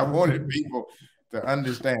because I wanted people to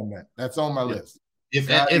understand that. That's on my list. If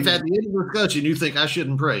at the end of the discussion you think I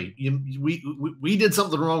shouldn't pray, we did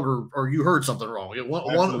something wrong, or you heard something wrong.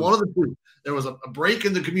 One of the two. There was a break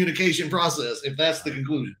in the communication process, if that's the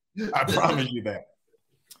conclusion. I promise you that.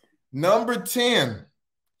 Number 10,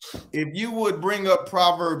 if you would bring up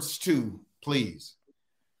Proverbs 2, please.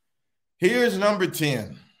 Here's number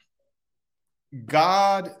 10.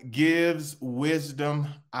 God gives wisdom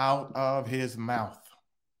out of his mouth.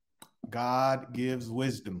 God gives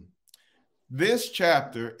wisdom. This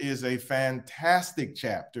chapter is a fantastic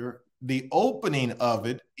chapter. The opening of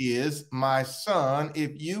it is, my son,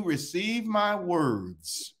 if you receive my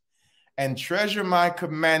words and treasure my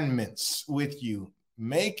commandments with you,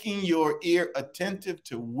 making your ear attentive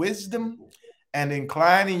to wisdom and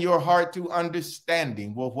inclining your heart to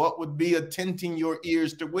understanding. Well, what would be attenting your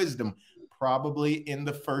ears to wisdom? Probably in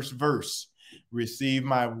the first verse. Receive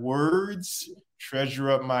my words, treasure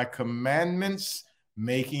up my commandments,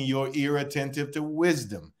 making your ear attentive to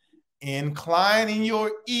wisdom, inclining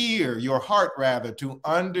your ear, your heart rather, to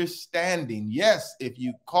understanding. Yes, if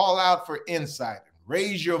you call out for insight,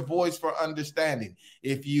 raise your voice for understanding,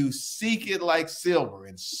 if you seek it like silver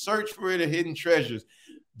and search for it as hidden treasures,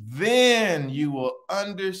 then you will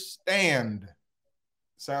understand.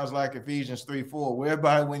 Sounds like Ephesians 3:4,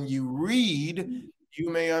 whereby when you read, you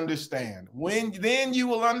may understand. Then you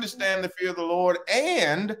will understand the fear of the Lord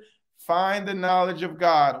and find the knowledge of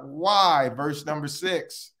God. Why? Verse number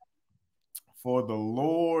 6. For the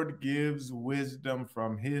Lord gives wisdom,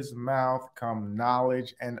 from his mouth come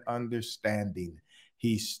knowledge and understanding.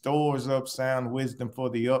 He stores up sound wisdom for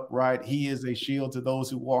the upright. He is a shield to those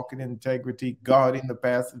who walk in integrity, guarding the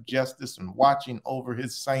path of justice and watching over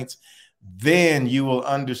his saints. Then you will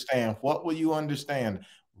understand. What will you understand?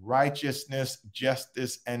 Righteousness,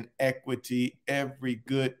 justice, and equity, every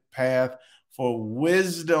good path. For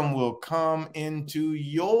wisdom will come into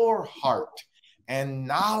your heart, and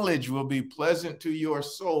knowledge will be pleasant to your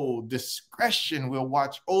soul. Discretion will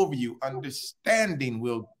watch over you. Understanding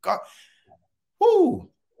will go. Whoo!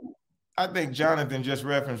 I think Jonathan just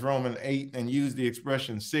referenced Romans 8 and used the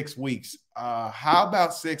expression 6 weeks. How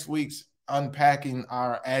about 6 weeks unpacking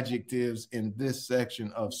our adjectives in this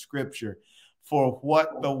section of scripture for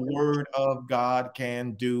what the word of God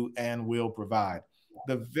can do and will provide?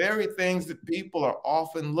 The very things that people are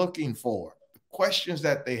often looking for, the questions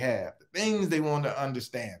that they have, the things they want to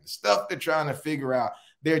understand, the stuff they're trying to figure out,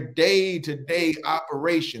 their day-to-day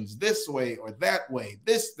operations, this way or that way,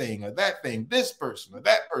 this thing or that thing, this person or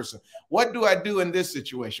that person. What do I do in this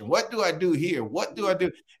situation? What do I do here? What do I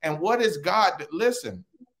do? And what is God? Listen,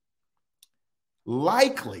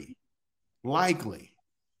 likely,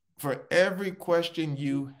 for every question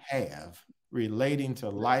you have relating to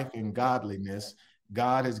life and godliness,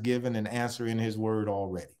 God has given an answer in his word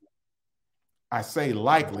already. I say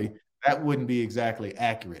likely, that wouldn't be exactly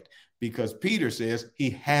accurate, because Peter says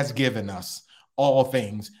he has given us all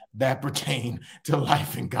things that pertain to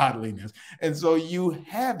life and godliness. And so you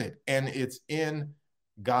have it, and it's in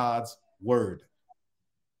God's word.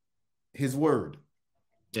 His word,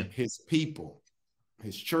 his people,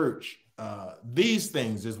 his church. These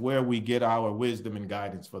things is where we get our wisdom and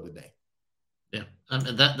guidance for the day. Yeah,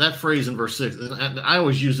 and that phrase in verse 6, and I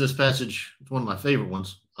always use this passage. It's one of my favorite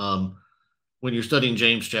ones. When you're studying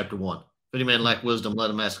James chapter 1, if any man lack wisdom, let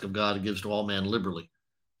him ask of God, who gives to all men liberally.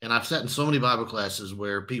 And I've sat in so many Bible classes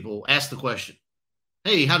where people ask the question,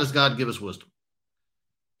 hey, how does God give us wisdom?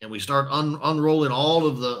 And we start unrolling all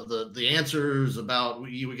of the answers about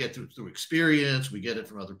we get through experience, we get it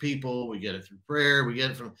from other people, we get it through prayer, we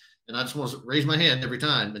get it from, and I just want to raise my hand every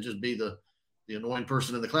time and just be the annoying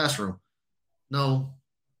person in the classroom. No,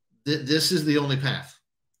 this is the only path.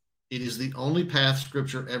 It is the only path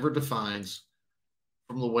Scripture ever defines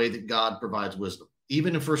from the way that God provides wisdom.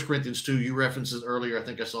 Even in 1 Corinthians 2, you referenced it earlier. I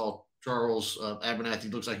think I saw Charles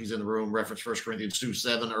Abernathy, looks like he's in the room, reference 1 Corinthians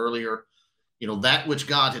 2:7 earlier. You know, that which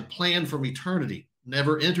God had planned from eternity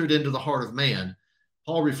never entered into the heart of man.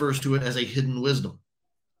 Paul refers to it as a hidden wisdom.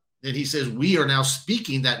 Then he says, we are now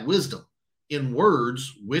speaking that wisdom in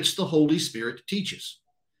words which the Holy Spirit teaches.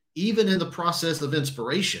 Even in the process of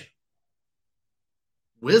inspiration,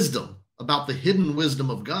 wisdom about the hidden wisdom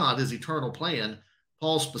of God, his eternal plan,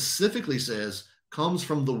 Paul specifically says, comes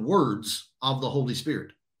from the words of the Holy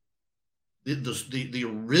Spirit. The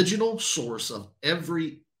original source of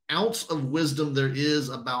every ounce of wisdom there is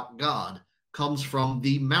about God comes from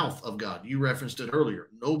the mouth of God. You referenced it earlier.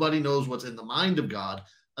 Nobody knows what's in the mind of God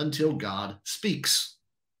until God speaks,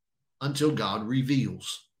 until God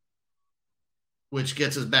reveals, which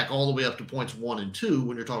gets us back all the way up to points 1 and 2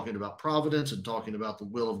 when you're talking about providence and talking about the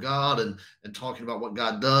will of God and talking about what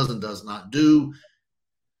God does and does not do.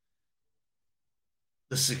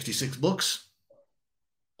 The 66 books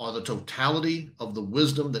are the totality of the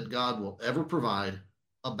wisdom that God will ever provide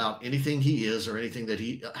about anything he is or anything that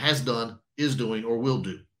he has done, is doing, or will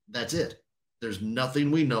do. That's it. There's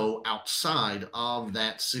nothing we know outside of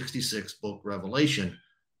that 66 book revelation.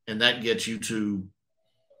 And that gets you to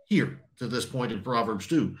here, to this point in Proverbs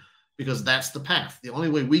 2, because that's the path. The only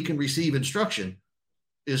way we can receive instruction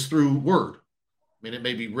is through word. I mean, it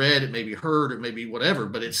may be read, it may be heard, it may be whatever,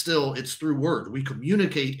 but it's through word. We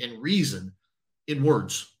communicate and reason in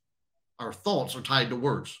words. Our thoughts are tied to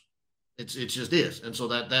words. It just is. And so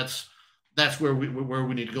that's where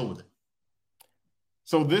we need to go with it.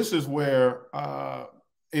 So this is where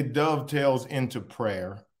it dovetails into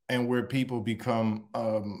prayer, and where people become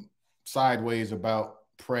sideways about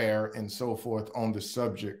prayer and so forth on the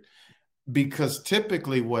subject, because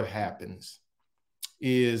typically what happens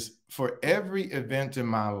is, for every event in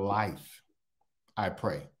my life, I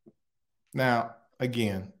pray. Now,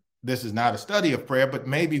 again, this is not a study of prayer, but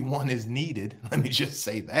maybe one is needed. Let me just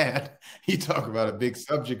say that. You talk about a big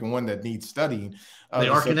subject and one that needs studying. They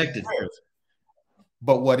are connected.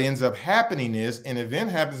 But what ends up happening is an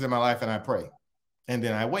event happens in my life and I pray, and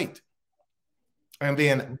then I wait. And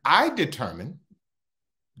then I determine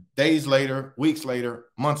days later, weeks later,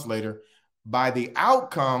 months later, by the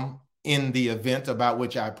outcome in the event about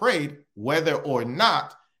which I prayed, whether or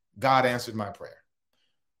not God answered my prayer.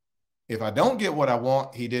 If I don't get what I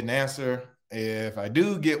want, he didn't answer. If I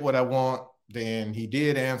do get what I want, then he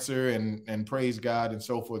did answer, and praise God, and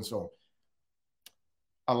so forth and so on.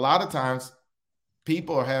 A lot of times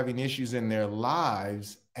people are having issues in their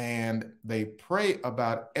lives and they pray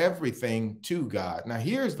about everything to God. Now,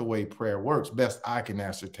 here's the way prayer works, best I can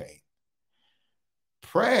ascertain.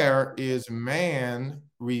 Prayer is man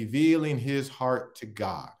revealing his heart to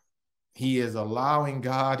God. He is allowing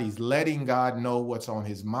God, he's letting God know what's on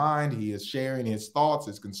his mind. He is sharing his thoughts,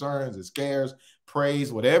 his concerns, his cares,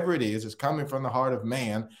 praise, whatever it is coming from the heart of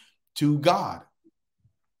man to God.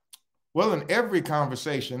 Well, in every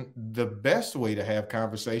conversation, the best way to have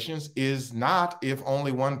conversations is not if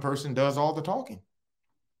only one person does all the talking.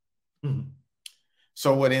 Mm-hmm.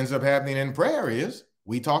 So what ends up happening in prayer is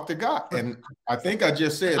we talk to God. And I think I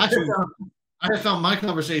just said, I have found my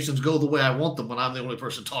conversations go the way I want them when I'm the only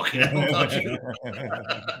person talking.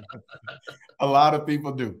 A lot of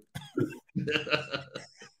people do.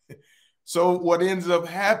 So what ends up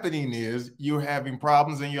happening is you're having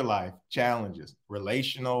problems in your life, challenges,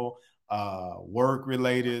 relational,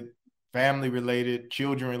 work-related, family-related,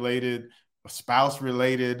 children-related,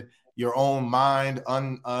 spouse-related, your own mind,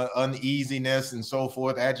 uneasiness and so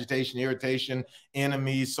forth, agitation, irritation,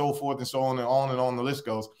 enemies, so forth and so on and on and on the list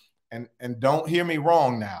goes. And don't hear me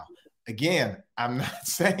wrong now. Again, I'm not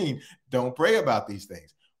saying don't pray about these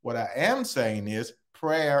things. What I am saying is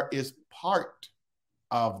prayer is part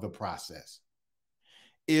of the process.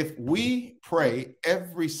 If we pray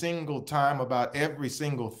every single time about every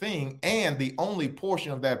single thing, and the only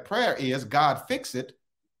portion of that prayer is God fix it,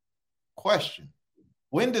 question,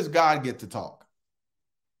 when does God get to talk?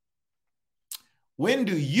 When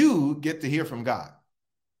do you get to hear from God?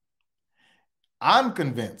 I'm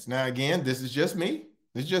convinced. Now, again, this is just me.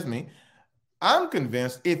 This is just me. I'm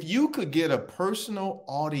convinced if you could get a personal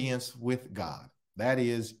audience with God, that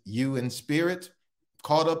is you in spirit,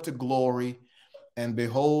 caught up to glory, and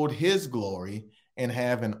behold his glory, and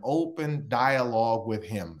have an open dialogue with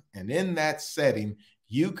him. And in that setting,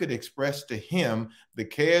 you could express to him the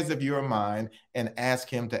cares of your mind and ask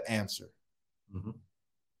him to answer. Mm-hmm.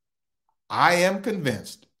 I am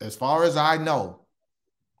convinced, as far as I know,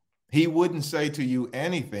 he wouldn't say to you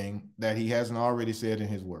anything that he hasn't already said in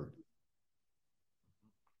his word.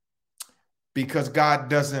 Because God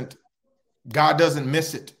doesn't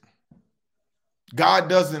miss it. God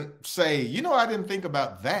doesn't say, you know, I didn't think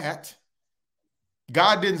about that.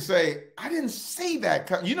 God didn't say, I didn't see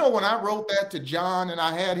that. You know, when I wrote that to John and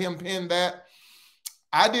I had him pen that,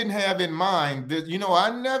 I didn't have in mind that, you know, I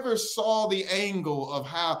never saw the angle of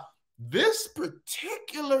how this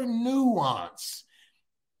particular nuance.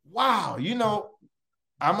 Wow, you know,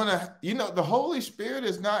 the Holy Spirit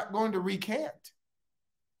is not going to recant.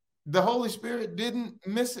 The Holy Spirit didn't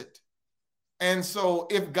miss it. And so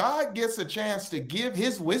if God gets a chance to give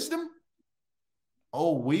his wisdom,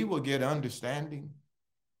 oh, we will get understanding,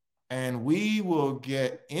 and we will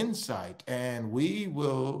get insight, and we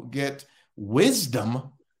will get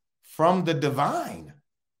wisdom from the divine.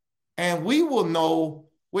 And we will know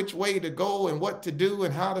which way to go and what to do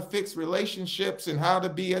and how to fix relationships and how to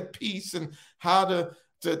be at peace and how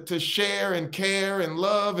to share and care and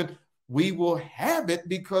love. And we will have it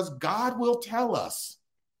because God will tell us.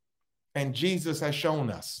 And Jesus has shown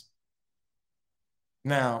us.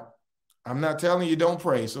 Now, I'm not telling you don't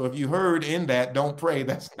pray. So if you heard in that, don't pray,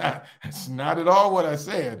 that's not at all what I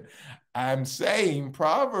said. I'm saying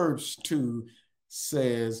Proverbs 2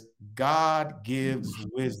 says God gives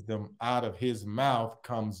wisdom, out of his mouth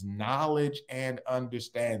comes knowledge and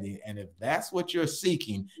understanding. And if that's what you're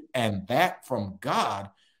seeking, and that from God,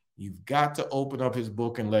 you've got to open up his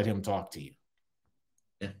book and let him talk to you.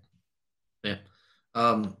 Yeah.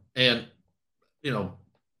 And, you know,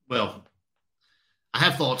 well, I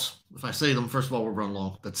have thoughts. If I say them, first of all, we'll run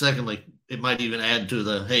long. But secondly, it might even add to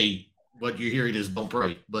the, hey, what you're hearing is don't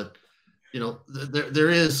pray. But, you know, there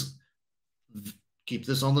is, keep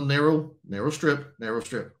this on the narrow strip.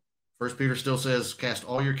 First Peter still says, cast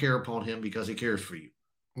all your care upon him because he cares for you.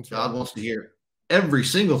 That's God right. Wants to hear every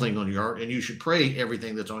single thing on your heart, and you should pray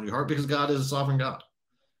everything that's on your heart because God is a sovereign God.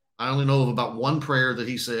 I only know of about one prayer that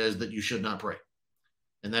he says that you should not pray.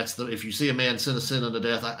 And that's if you see a man sin a sin unto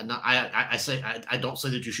death, I don't say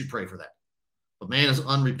that you should pray for that. If a man is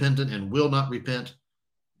unrepentant and will not repent,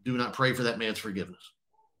 do not pray for that man's forgiveness.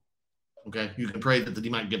 Okay, you can pray that he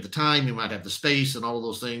might give the time, he might have the space, and all of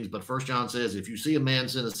those things. But 1 John says, if you see a man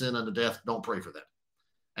sin a sin unto death, don't pray for that.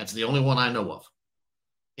 That's the only one I know of.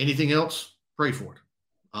 Anything else, pray for it.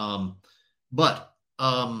 But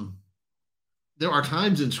there are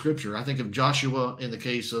times in Scripture. I think of Joshua in the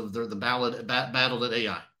case of the battle at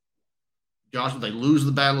Ai. Joshua, they lose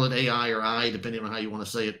the battle at Ai or Ai, depending on how you want to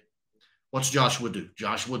say it. What's Joshua do?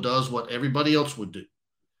 Joshua does what everybody else would do.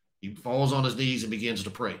 He falls on his knees and begins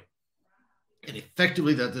to pray. And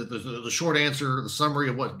effectively, the short answer, the summary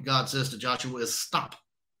of what God says to Joshua is stop.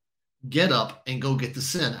 Get up and go get the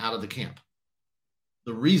sin out of the camp.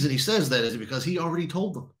 The reason he says that is because he already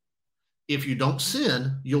told them, if you don't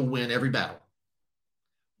sin, you'll win every battle.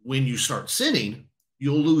 When you start sinning,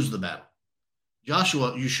 you'll lose the battle.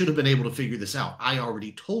 Joshua, you should have been able to figure this out. I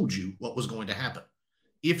already told you what was going to happen.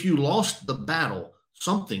 If you lost the battle,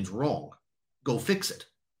 something's wrong. Go fix it.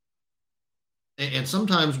 And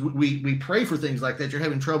sometimes we pray for things like that. You're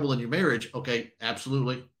having trouble in your marriage. Okay,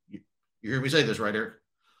 absolutely. You hear me say this, right, Eric?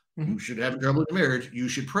 Mm-hmm. You should have trouble in your marriage. You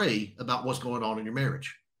should pray about what's going on in your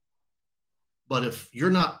marriage. But if you're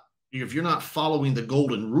not following the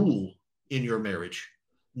golden rule in your marriage,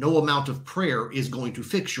 no amount of prayer is going to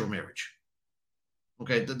fix your marriage.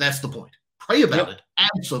 Okay, that's the point. Pray about it.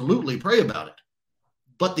 Absolutely pray about it.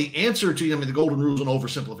 But the answer to, the golden rule is an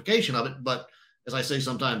oversimplification of it. But as I say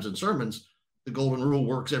sometimes in sermons, the golden rule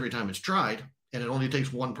works every time it's tried, and it only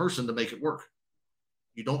takes one person to make it work.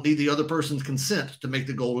 You don't need the other person's consent to make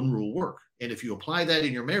the golden rule work. And if you apply that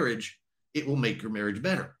in your marriage, it will make your marriage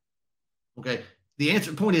better. Okay. The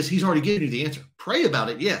point is, he's already given you the answer. Pray about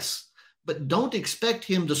it, yes, but don't expect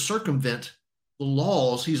him to circumvent the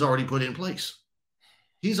laws he's already put in place.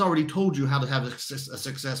 He's already told you how to have a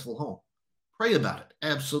successful home. Pray about it.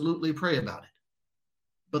 Absolutely pray about it.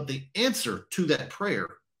 But the answer to that prayer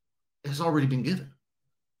has already been given.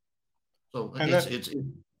 So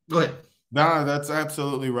go ahead. No, that's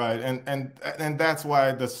absolutely right. And that's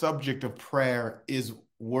why the subject of prayer is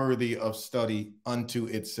worthy of study unto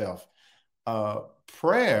itself.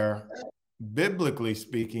 Prayer, biblically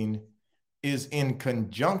speaking, is in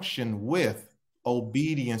conjunction with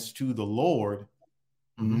obedience to the Lord,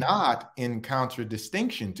 not in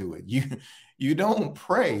contradistinction to it. You don't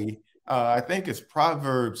pray. I think it's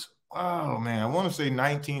Proverbs. Oh man, I want to say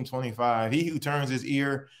 19:25. He who turns his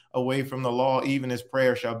ear away from the law, even his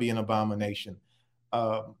prayer shall be an abomination.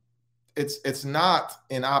 It's not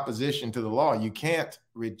in opposition to the law. You can't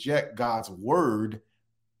reject God's word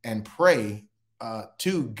and pray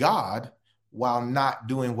to God while not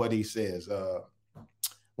doing what he says.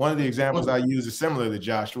 One of the examples I use is similar to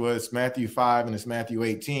Joshua. It's Matthew 5 and it's Matthew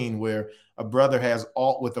 18, where a brother has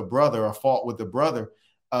aught with a brother or fault with the brother.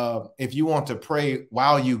 If you want to pray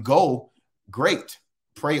while you go, great.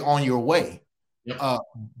 Pray on your way. Yep.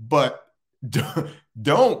 But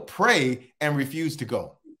don't pray and refuse to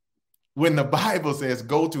go. When the Bible says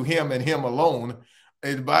go to him and him alone,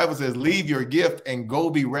 the Bible says leave your gift and go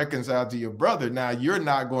be reconciled to your brother. Now you're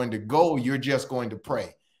not going to go. You're just going to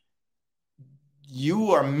pray.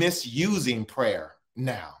 You are misusing prayer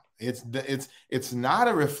now. It's not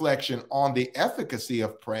a reflection on the efficacy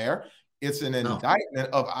of prayer. It's an indictment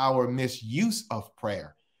of our misuse of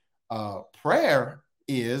prayer. Prayer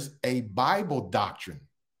is a Bible doctrine,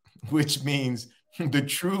 which means the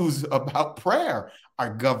truths about prayer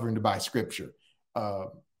are governed by Scripture.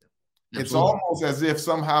 It's almost as if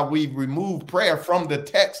somehow we've removed prayer from the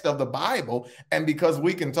text of the Bible, and because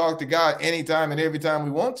we can talk to God anytime and every time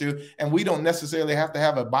we want to, and we don't necessarily have to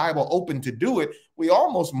have a Bible open to do it, we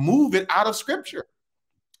almost move it out of Scripture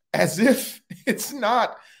as if it's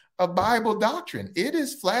not a Bible doctrine. It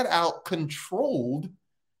is flat out controlled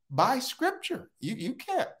by Scripture. You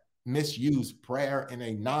can't misuse prayer in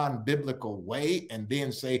a non-biblical way and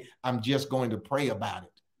then say, I'm just going to pray about it.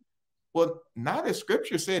 Well, not as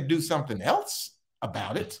Scripture said, do something else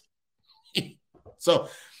about it. So,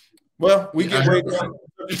 well, we can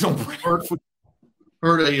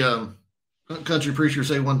heard a country preacher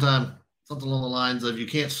say one time something along the lines of, you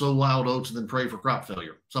can't sow wild oats and then pray for crop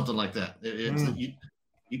failure, something like that.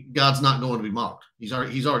 God's not going to be mocked. He's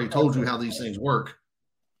already told you how these things work.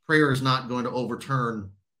 Prayer is not going to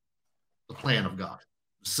overturn the plan of God,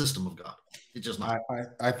 the system of God. It's just not.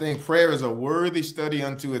 I think prayer is a worthy study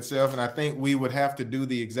unto itself, and I think we would have to do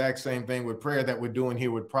the exact same thing with prayer that we're doing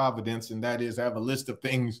here with Providence, and that is have a list of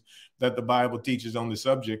things that the Bible teaches on the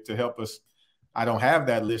subject to help us. I don't have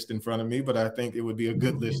that list in front of me, but I think it would be a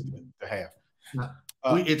good list to have.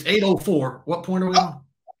 It's 8:04. What point are we on?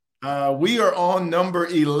 We are on number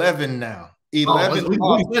 11 now. 11. We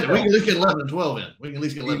can at least get 11 and 12 in. We can at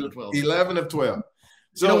least get 11 and 12. 11 of 12.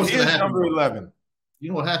 So you know what's here's number 11. You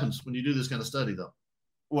know what happens when you do this kind of study, though?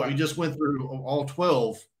 What? We just went through all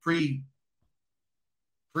 12 predefining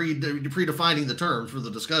the terms for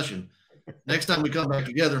the discussion. Next time we come back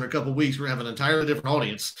together in a couple of weeks, we're having an entirely different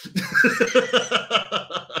audience.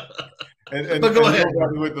 But go ahead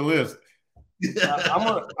with the list.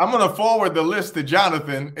 I'm gonna forward the list to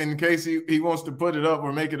Jonathan in case he wants to put it up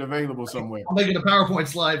or make it available somewhere. I'll make it a PowerPoint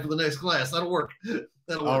slide for the next class. That'll work.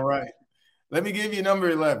 All right. Let me give you number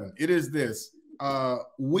 11. It is this.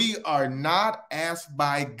 We are not asked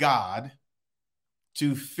by God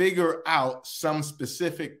to figure out some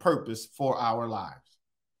specific purpose for our lives.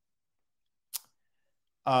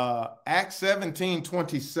 Acts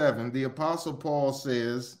 17:27, the Apostle Paul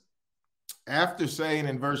says, after saying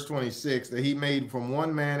in verse 26 that he made from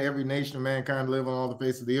one man every nation of mankind live on all the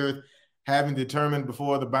face of the earth, having determined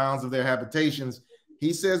before the bounds of their habitations,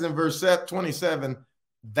 he says in verse 27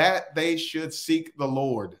 that they should seek the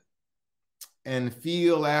Lord and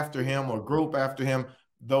feel after him or grope after him,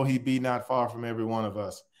 though he be not far from every one of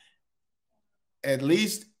us. At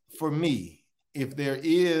least for me, if there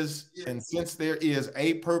is, and since there is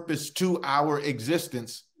a purpose to our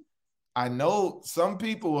existence, I know some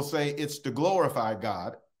people will say it's to glorify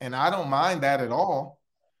God, and I don't mind that at all,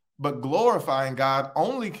 but glorifying God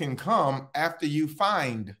only can come after you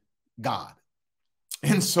find God.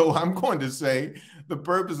 And so I'm going to say the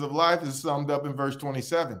purpose of life is summed up in verse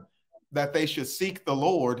 27, that they should seek the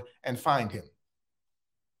Lord and find him.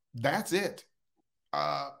 That's it.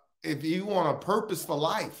 If you want a purpose for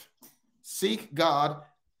life, seek God,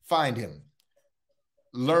 find him,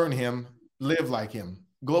 learn him, live like him,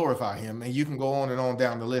 glorify him, and you can go on and on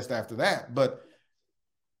down the list after that. But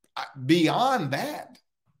beyond that,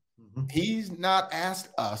 he's not asked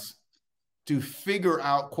us to figure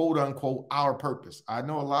out, quote unquote, our purpose. I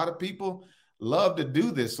know a lot of people love to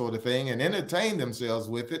do this sort of thing and entertain themselves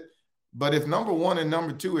with it. But if number 1 and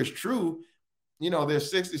number 2 is true, you know,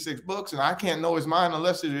 there's 66 books and I can't know his mind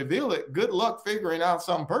unless they reveal it. Good luck figuring out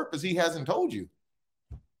some purpose he hasn't told you.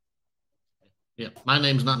 Yeah, my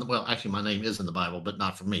name's not, well, actually my name is in the Bible, but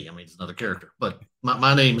not for me. I mean, it's another character, but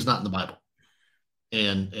my name is not in the Bible.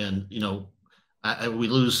 And you know, we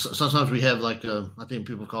lose, sometimes we have like, I think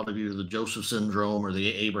people call it either the Joseph syndrome or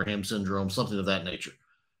the Abraham syndrome, something of that nature,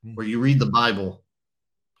 where you read the Bible,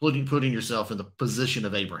 putting yourself in the position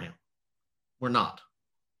of Abraham. We're not.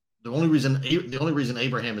 The only reason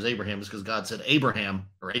Abraham is because God said, Abraham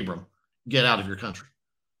or Abram, get out of your country.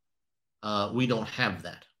 We don't have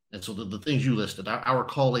that. And so the things you listed, our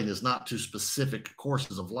calling is not to specific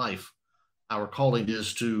courses of life. Our calling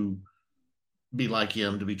is to be like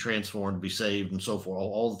him, to be transformed, to be saved, and so forth.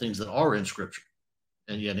 All the things that are in Scripture.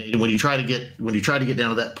 And yet, when you try to get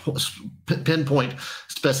down to that pinpoint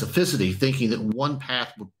specificity, thinking that one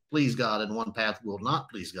path will please God and one path will not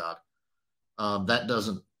please God,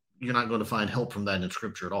 you're not going to find help from that in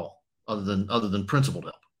Scripture at all, other than principled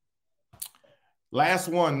help. Last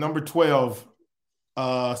one, number 12.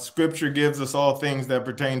 Scripture gives us all things that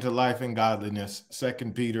pertain to life and godliness.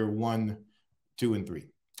 2 Peter 1, 2, and 3.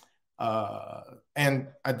 And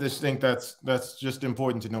I just think that's just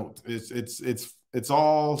important to note. It's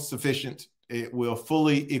all sufficient. It will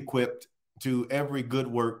fully equip to every good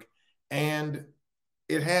work, and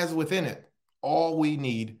it has within it all we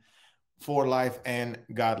need for life and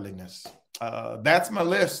godliness. That's my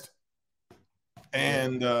list.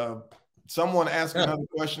 And someone asked another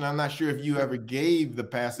question. I'm not sure if you ever gave the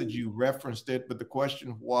passage, you referenced it, but the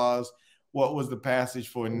question was, what was the passage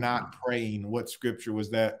for not praying? What scripture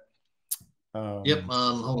was that? Hold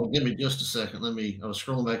on, give me just a second. I was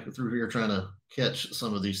scrolling back through here trying to catch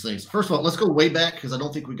some of these things. First of all, let's go way back, because I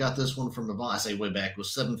don't think we got this one from Yvonne. I say way back, it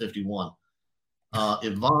was 751.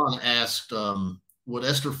 Yvonne asked, would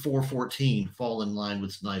Esther 4:14 fall in line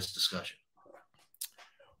with tonight's discussion?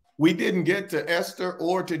 We didn't get to Esther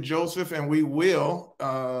or to Joseph, and we will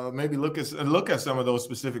maybe look at some of those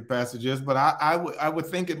specific passages. But I would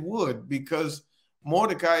think it would, because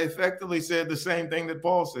Mordecai effectively said the same thing that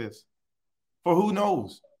Paul says. For who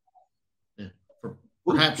knows? Yeah.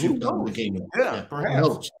 Perhaps you've done the game. Yeah,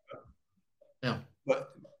 perhaps. Yeah. But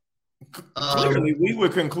clearly, we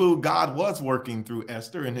would conclude God was working through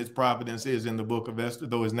Esther, and his providence is in the book of Esther,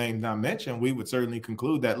 though his name's not mentioned. We would certainly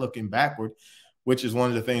conclude that looking backward, which is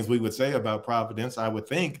one of the things we would say about providence. I would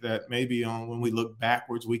think that maybe when we look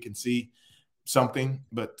backwards, we can see something,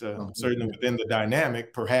 but certainly within the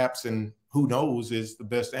dynamic, perhaps, and who knows is the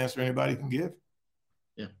best answer anybody can give.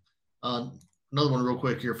 Yeah. Another one real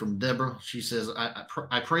quick here from Deborah. She says,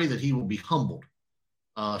 I pray that he will be humbled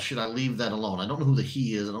Should I leave that alone? I don't know who the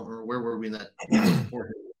he is. I don't remember where were we in that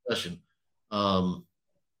discussion.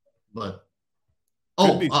 But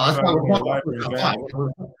probably when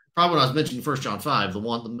I was mentioning 1 John 5,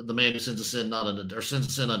 the man who sins a sin sins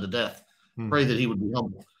a sin unto death. Pray that he would be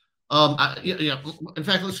humble. In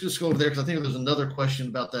fact, let's just go over there because I think there's another question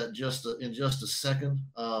about that in just a second.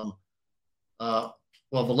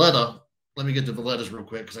 Valletta, let me get to Valletta's real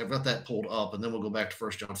quick because I've got that pulled up, and then we'll go back to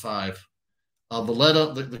 1 John 5.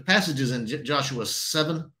 Valletta, the passage is in Joshua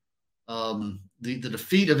 7. The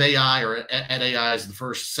defeat of Ai, or at Ai, is the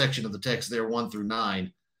first section of the text there, 1 through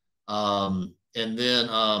 9. And then,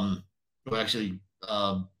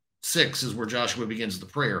 6 is where Joshua begins the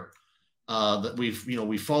prayer. That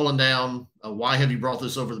we've fallen down. Why have you brought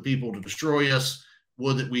this over the people to destroy us?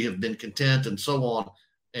 Would that we have been content, and so on.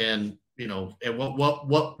 And and what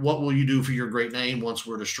will you do for your great name once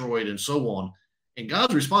we're destroyed, and so on. And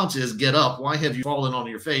God's response is, get up. Why have you fallen on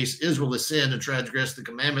your face? Israel has sinned and transgressed the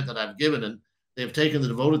commandment that I've given, and they have taken the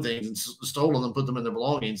devoted things and stolen them, put them in their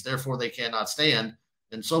belongings. Therefore, they cannot stand,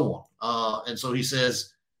 and so on. And so he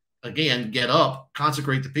says, again, get up,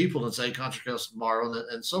 consecrate the people, and say, consecrate us tomorrow,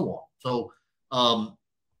 and so on. So,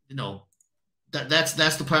 that's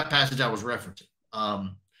the passage I was referencing.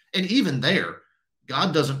 And even there,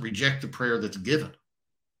 God doesn't reject the prayer that's given.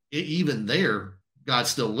 Even there, God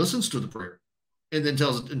still listens to the prayer, and then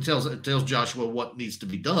tells Joshua what needs to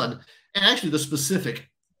be done, and actually the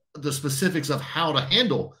specifics of how to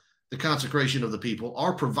handle the consecration of the people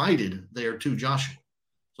are provided there to Joshua.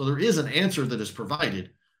 So there is an answer that is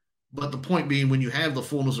provided. But the point being, when you have the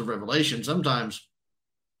fullness of revelation, sometimes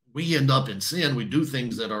we end up in sin. We do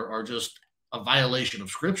things that are just a violation of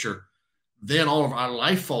Scripture. Then all of our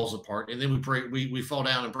life falls apart, and then we pray. We fall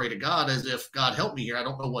down and pray to God as if, God, help me here. I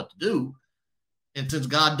don't know what to do. And since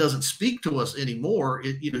God doesn't speak to us anymore,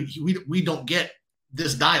 we don't get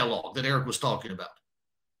this dialogue that Eric was talking about.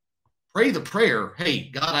 Pray the prayer. Hey,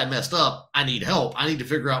 God, I messed up. I need help. I need to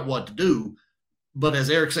figure out what to do. But as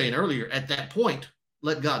Eric's saying earlier, at that point,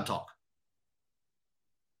 let God talk.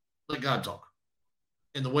 Let God talk.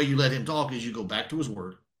 And the way you let him talk is you go back to his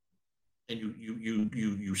word, and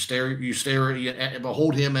you stare,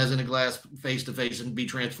 behold him as in a glass, face to face, and be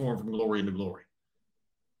transformed from glory into glory.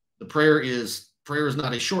 The prayer is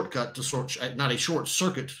not a shortcut not a short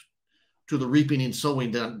circuit to the reaping and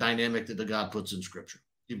sowing dynamic that the God puts in Scripture.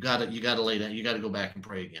 You got to lay down. You got to go back and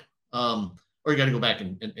pray again, or you got to go back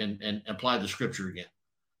and apply the Scripture again.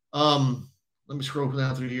 Let me scroll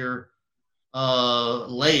down through here.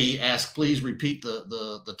 Lay asks, please repeat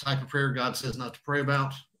the type of prayer God says not to pray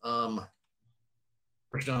about. 1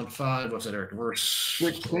 John 5, what's that, Eric? Verse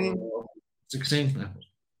 16. 16?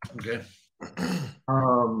 Okay.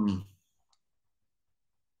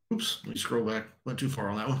 Oops, let me scroll back. Went too far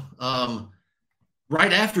on that one.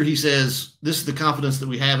 Right after he says, this is the confidence that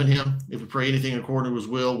we have in him. If we pray anything according to his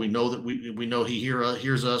will, we know that we know he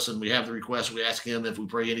hears us, and we have the request. We ask him if we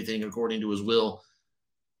pray anything according to his will.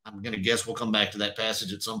 I'm going to guess we'll come back to that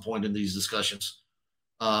passage at some point in these discussions.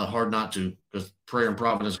 Hard not to, because prayer and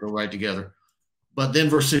providence go right together. But then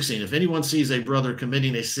verse 16, if anyone sees a brother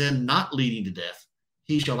committing a sin not leading to death,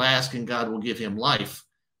 he shall ask, and God will give him life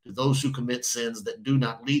to those who commit sins that do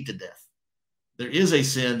not lead to death. There is a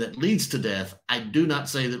sin that leads to death. I do not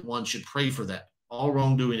say that one should pray for that. All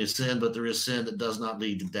wrongdoing is sin, but there is sin that does not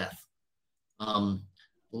lead to death.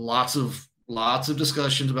 Lots of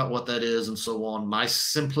discussions about what that is and so on. My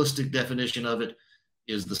simplistic definition of it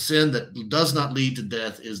is the sin that does not lead to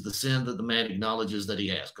death is the sin that the man acknowledges that he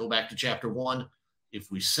has. Go back to chapter 1. If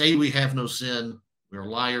we say we have no sin, we're a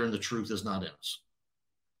liar and the truth is not in us.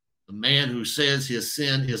 The man who says his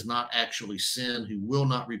sin is not actually sin, who will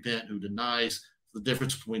not repent, who denies. The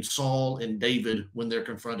difference between Saul and David when they're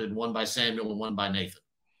confronted, one by Samuel and one by Nathan.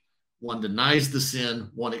 One denies the sin,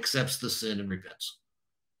 one accepts the sin and repents.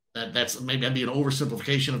 That's maybe that'd be an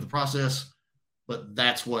oversimplification of the process, but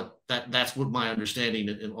that's what my understanding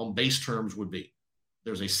on base terms would be.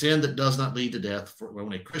 There's a sin that does not lead to death.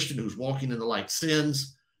 When a Christian who's walking in the light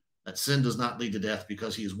sins, that sin does not lead to death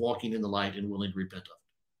because he is walking in the light and willing to repent of it.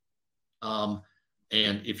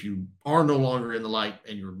 And if you are no longer in the light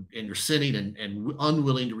and you're sinning and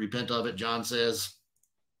unwilling to repent of it, John says,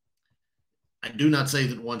 I do not say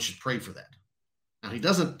that one should pray for that. Now, he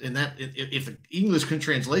doesn't, if the English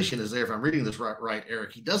translation is there, if I'm reading this right,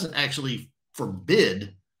 Eric, he doesn't actually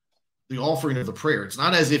forbid the offering of the prayer. It's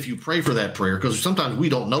not as if you pray for that prayer, because sometimes we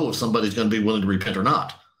don't know if somebody's going to be willing to repent or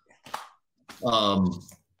not.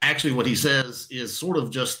 Actually, what he says is sort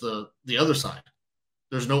of just the other side.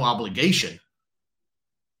 There's no obligation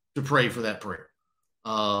to pray for that prayer.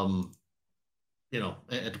 and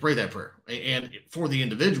to pray that prayer. And for the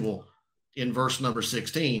individual, in verse number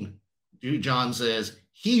 16, John says,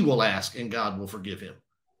 he will ask and God will forgive him.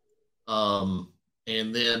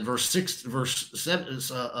 And then verse 16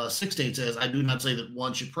 says, I do not say that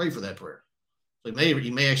one should pray for that prayer. So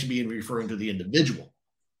he may actually be referring to the individual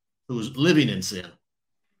who's living in sin,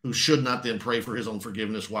 who should not then pray for his own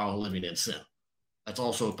forgiveness while living in sin. That's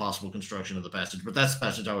also a possible construction of the passage, but that's the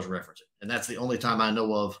passage I was referencing. And that's the only time I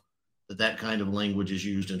know of that kind of language is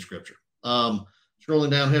used in Scripture.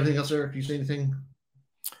 Scrolling down, anything else, Eric? Do you see anything?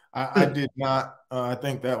 I did not. I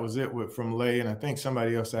think that was it from Lay, and I think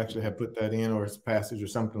somebody else actually had put that in, or it's a passage or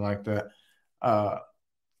something like that.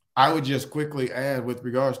 I would just quickly add, with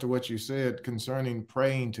regards to what you said concerning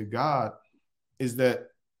praying to God, is that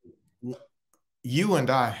you and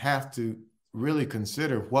I have to really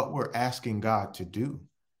consider what we're asking God to do.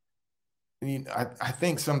 I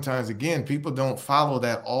think sometimes, again, people don't follow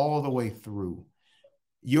that all the way through.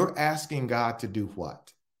 You're asking God to do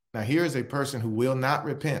what? Now, here's a person who will not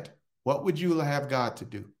repent. What would you have God to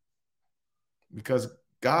do? Because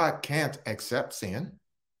God can't accept sin.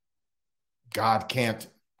 God can't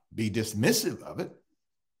be dismissive of it.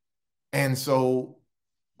 And so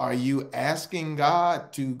are you asking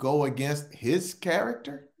God to go against his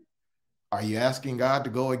character? Are you asking God to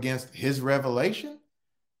go against his revelation?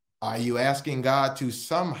 Are you asking God to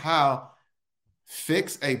somehow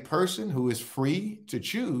fix a person who is free to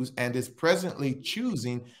choose and is presently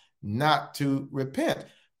choosing not to repent?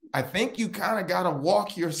 I think you kind of got to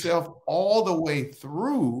walk yourself all the way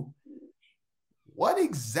through. What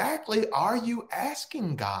exactly are you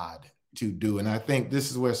asking God to do? And I think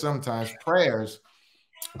this is where sometimes prayers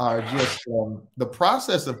are just, the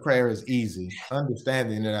process of prayer is easy.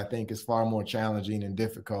 Understanding it, I think, is far more challenging and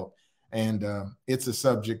difficult. And it's a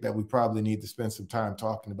subject that we probably need to spend some time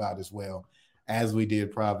talking about as well, as we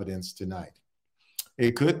did Providence tonight.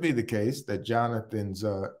 It could be the case that Jonathan's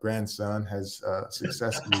grandson has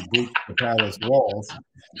successfully breached the palace walls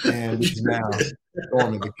and is now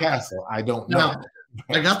storming the castle. I don't know.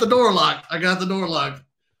 I got the door locked.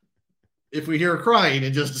 If we hear crying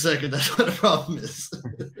in just a second, that's what the problem is.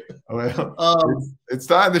 Well, it's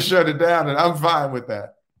time to shut it down, and I'm fine with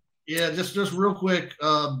that. Yeah, just real quick.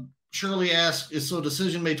 Shirley asks, "Is so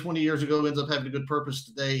decision made 20 years ago ends up having a good purpose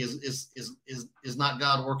today? Is not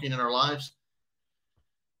God working in our lives?"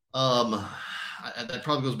 That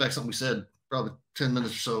probably goes back to something we said probably 10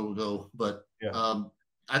 minutes or so ago. But yeah.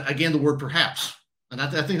 Again, the word perhaps, and I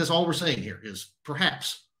think that's all we're saying here is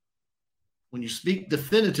perhaps. When you speak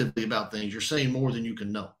definitively about things, you're saying more than you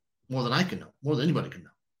can know, more than I can know, more than anybody can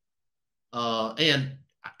know. And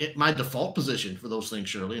my default position for those things,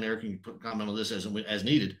 Shirley, and Eric, you can comment on this as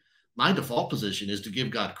needed. My default position is to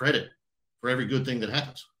give God credit for every good thing that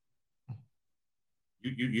happens.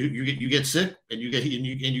 You get sick and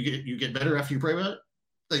you get better after you pray about it.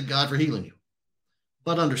 Thank God for healing you.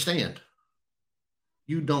 But understand,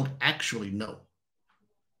 you don't actually know,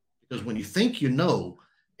 because when you think you know,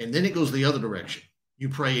 and then it goes the other direction, you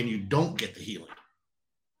pray and you don't get the healing.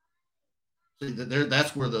 See,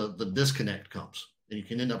 that's where the disconnect comes, and you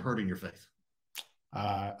can end up hurting your faith.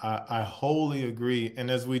 I wholly agree. And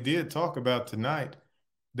as we did talk about tonight,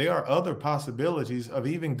 there are other possibilities of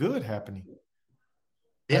even good happening.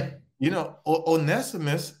 Yeah.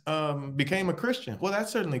 Onesimus became a Christian. Well,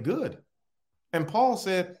 that's certainly good. And Paul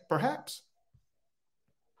said, perhaps.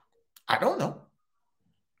 I don't know.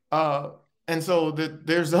 And so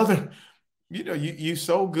there's other, you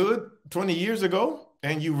sow good 20 years ago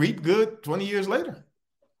and you reap good 20 years later.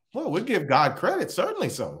 Well, we give God credit, certainly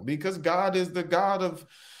so, because God is the God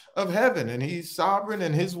of heaven and he's sovereign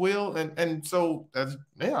in his will. And so I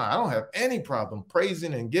don't have any problem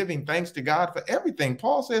praising and giving thanks to God for everything.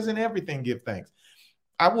 Paul says in everything, give thanks.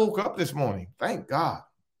 I woke up this morning. Thank God.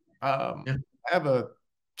 I have a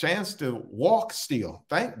chance to walk still.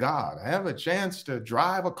 Thank God. I have a chance to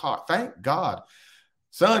drive a car. Thank God.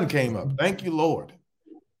 Sun came up. Thank you, Lord.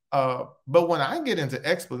 But when I get into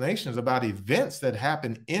explanations about events that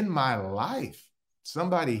happen in my life,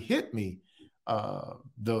 somebody hit me,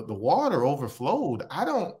 the water overflowed. I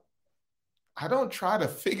don't try to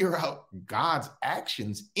figure out God's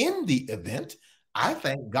actions in the event. I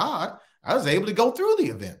thank God I was able to go through the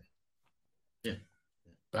event. Yeah.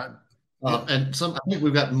 And I think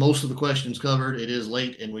we've got most of the questions covered. It is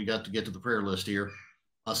late and we got to get to the prayer list here.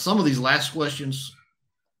 Some of these last questions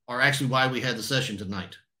are actually why we had the session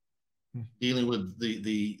tonight, dealing with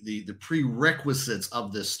the prerequisites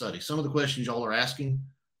of this study. Some of the questions y'all are asking,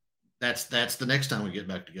 that's the next time we get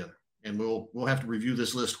back together. And we'll have to review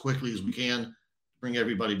this list quickly as we can, bring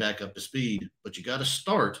everybody back up to speed. But you got to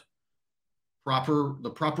start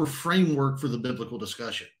the proper framework for the biblical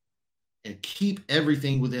discussion, and keep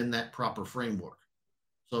everything within that proper framework.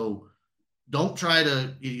 So don't try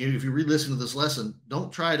to, if you re-listen to this lesson,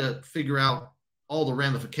 don't try to figure out all the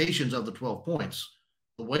ramifications of the 12 points.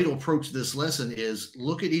 The way to approach this lesson is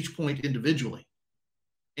look at each point individually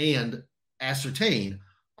and ascertain,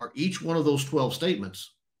 are each one of those 12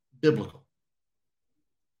 statements biblical?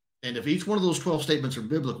 And if each one of those 12 statements are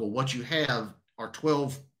biblical, what you have are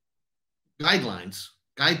 12 guidelines,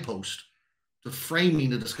 guideposts to framing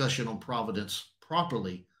the discussion on providence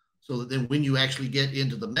properly, so that then when you actually get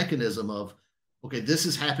into the mechanism of, okay, this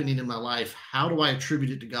is happening in my life, how do I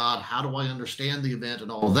attribute it to God? How do I understand the event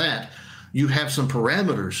and all of that? You have some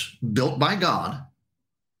parameters built by God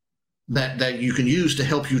that you can use to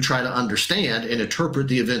help you try to understand and interpret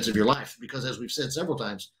the events of your life. Because as we've said several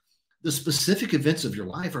times, the specific events of your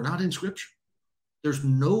life are not in Scripture. There's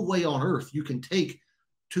no way on earth you can take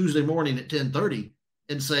Tuesday morning at 10:30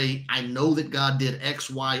 and say, I know that God did X,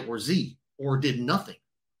 Y, or Z, or did nothing.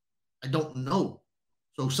 I don't know.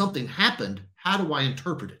 So something happened. How do I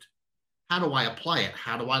interpret it? How do I apply it?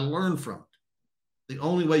 How do I learn from it? The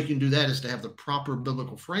only way you can do that is to have the proper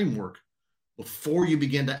biblical framework before you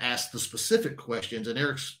begin to ask the specific questions. And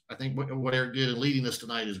I think what Eric did in leading us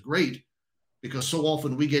tonight is great, because so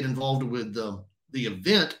often we get involved with the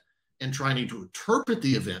event and trying to interpret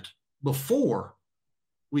the event before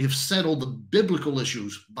we have settled the biblical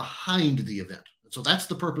issues behind the event. And so that's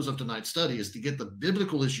the purpose of tonight's study, is to get the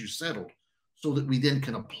biblical issues settled so that we then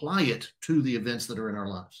can apply it to the events that are in our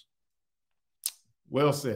lives. Well said.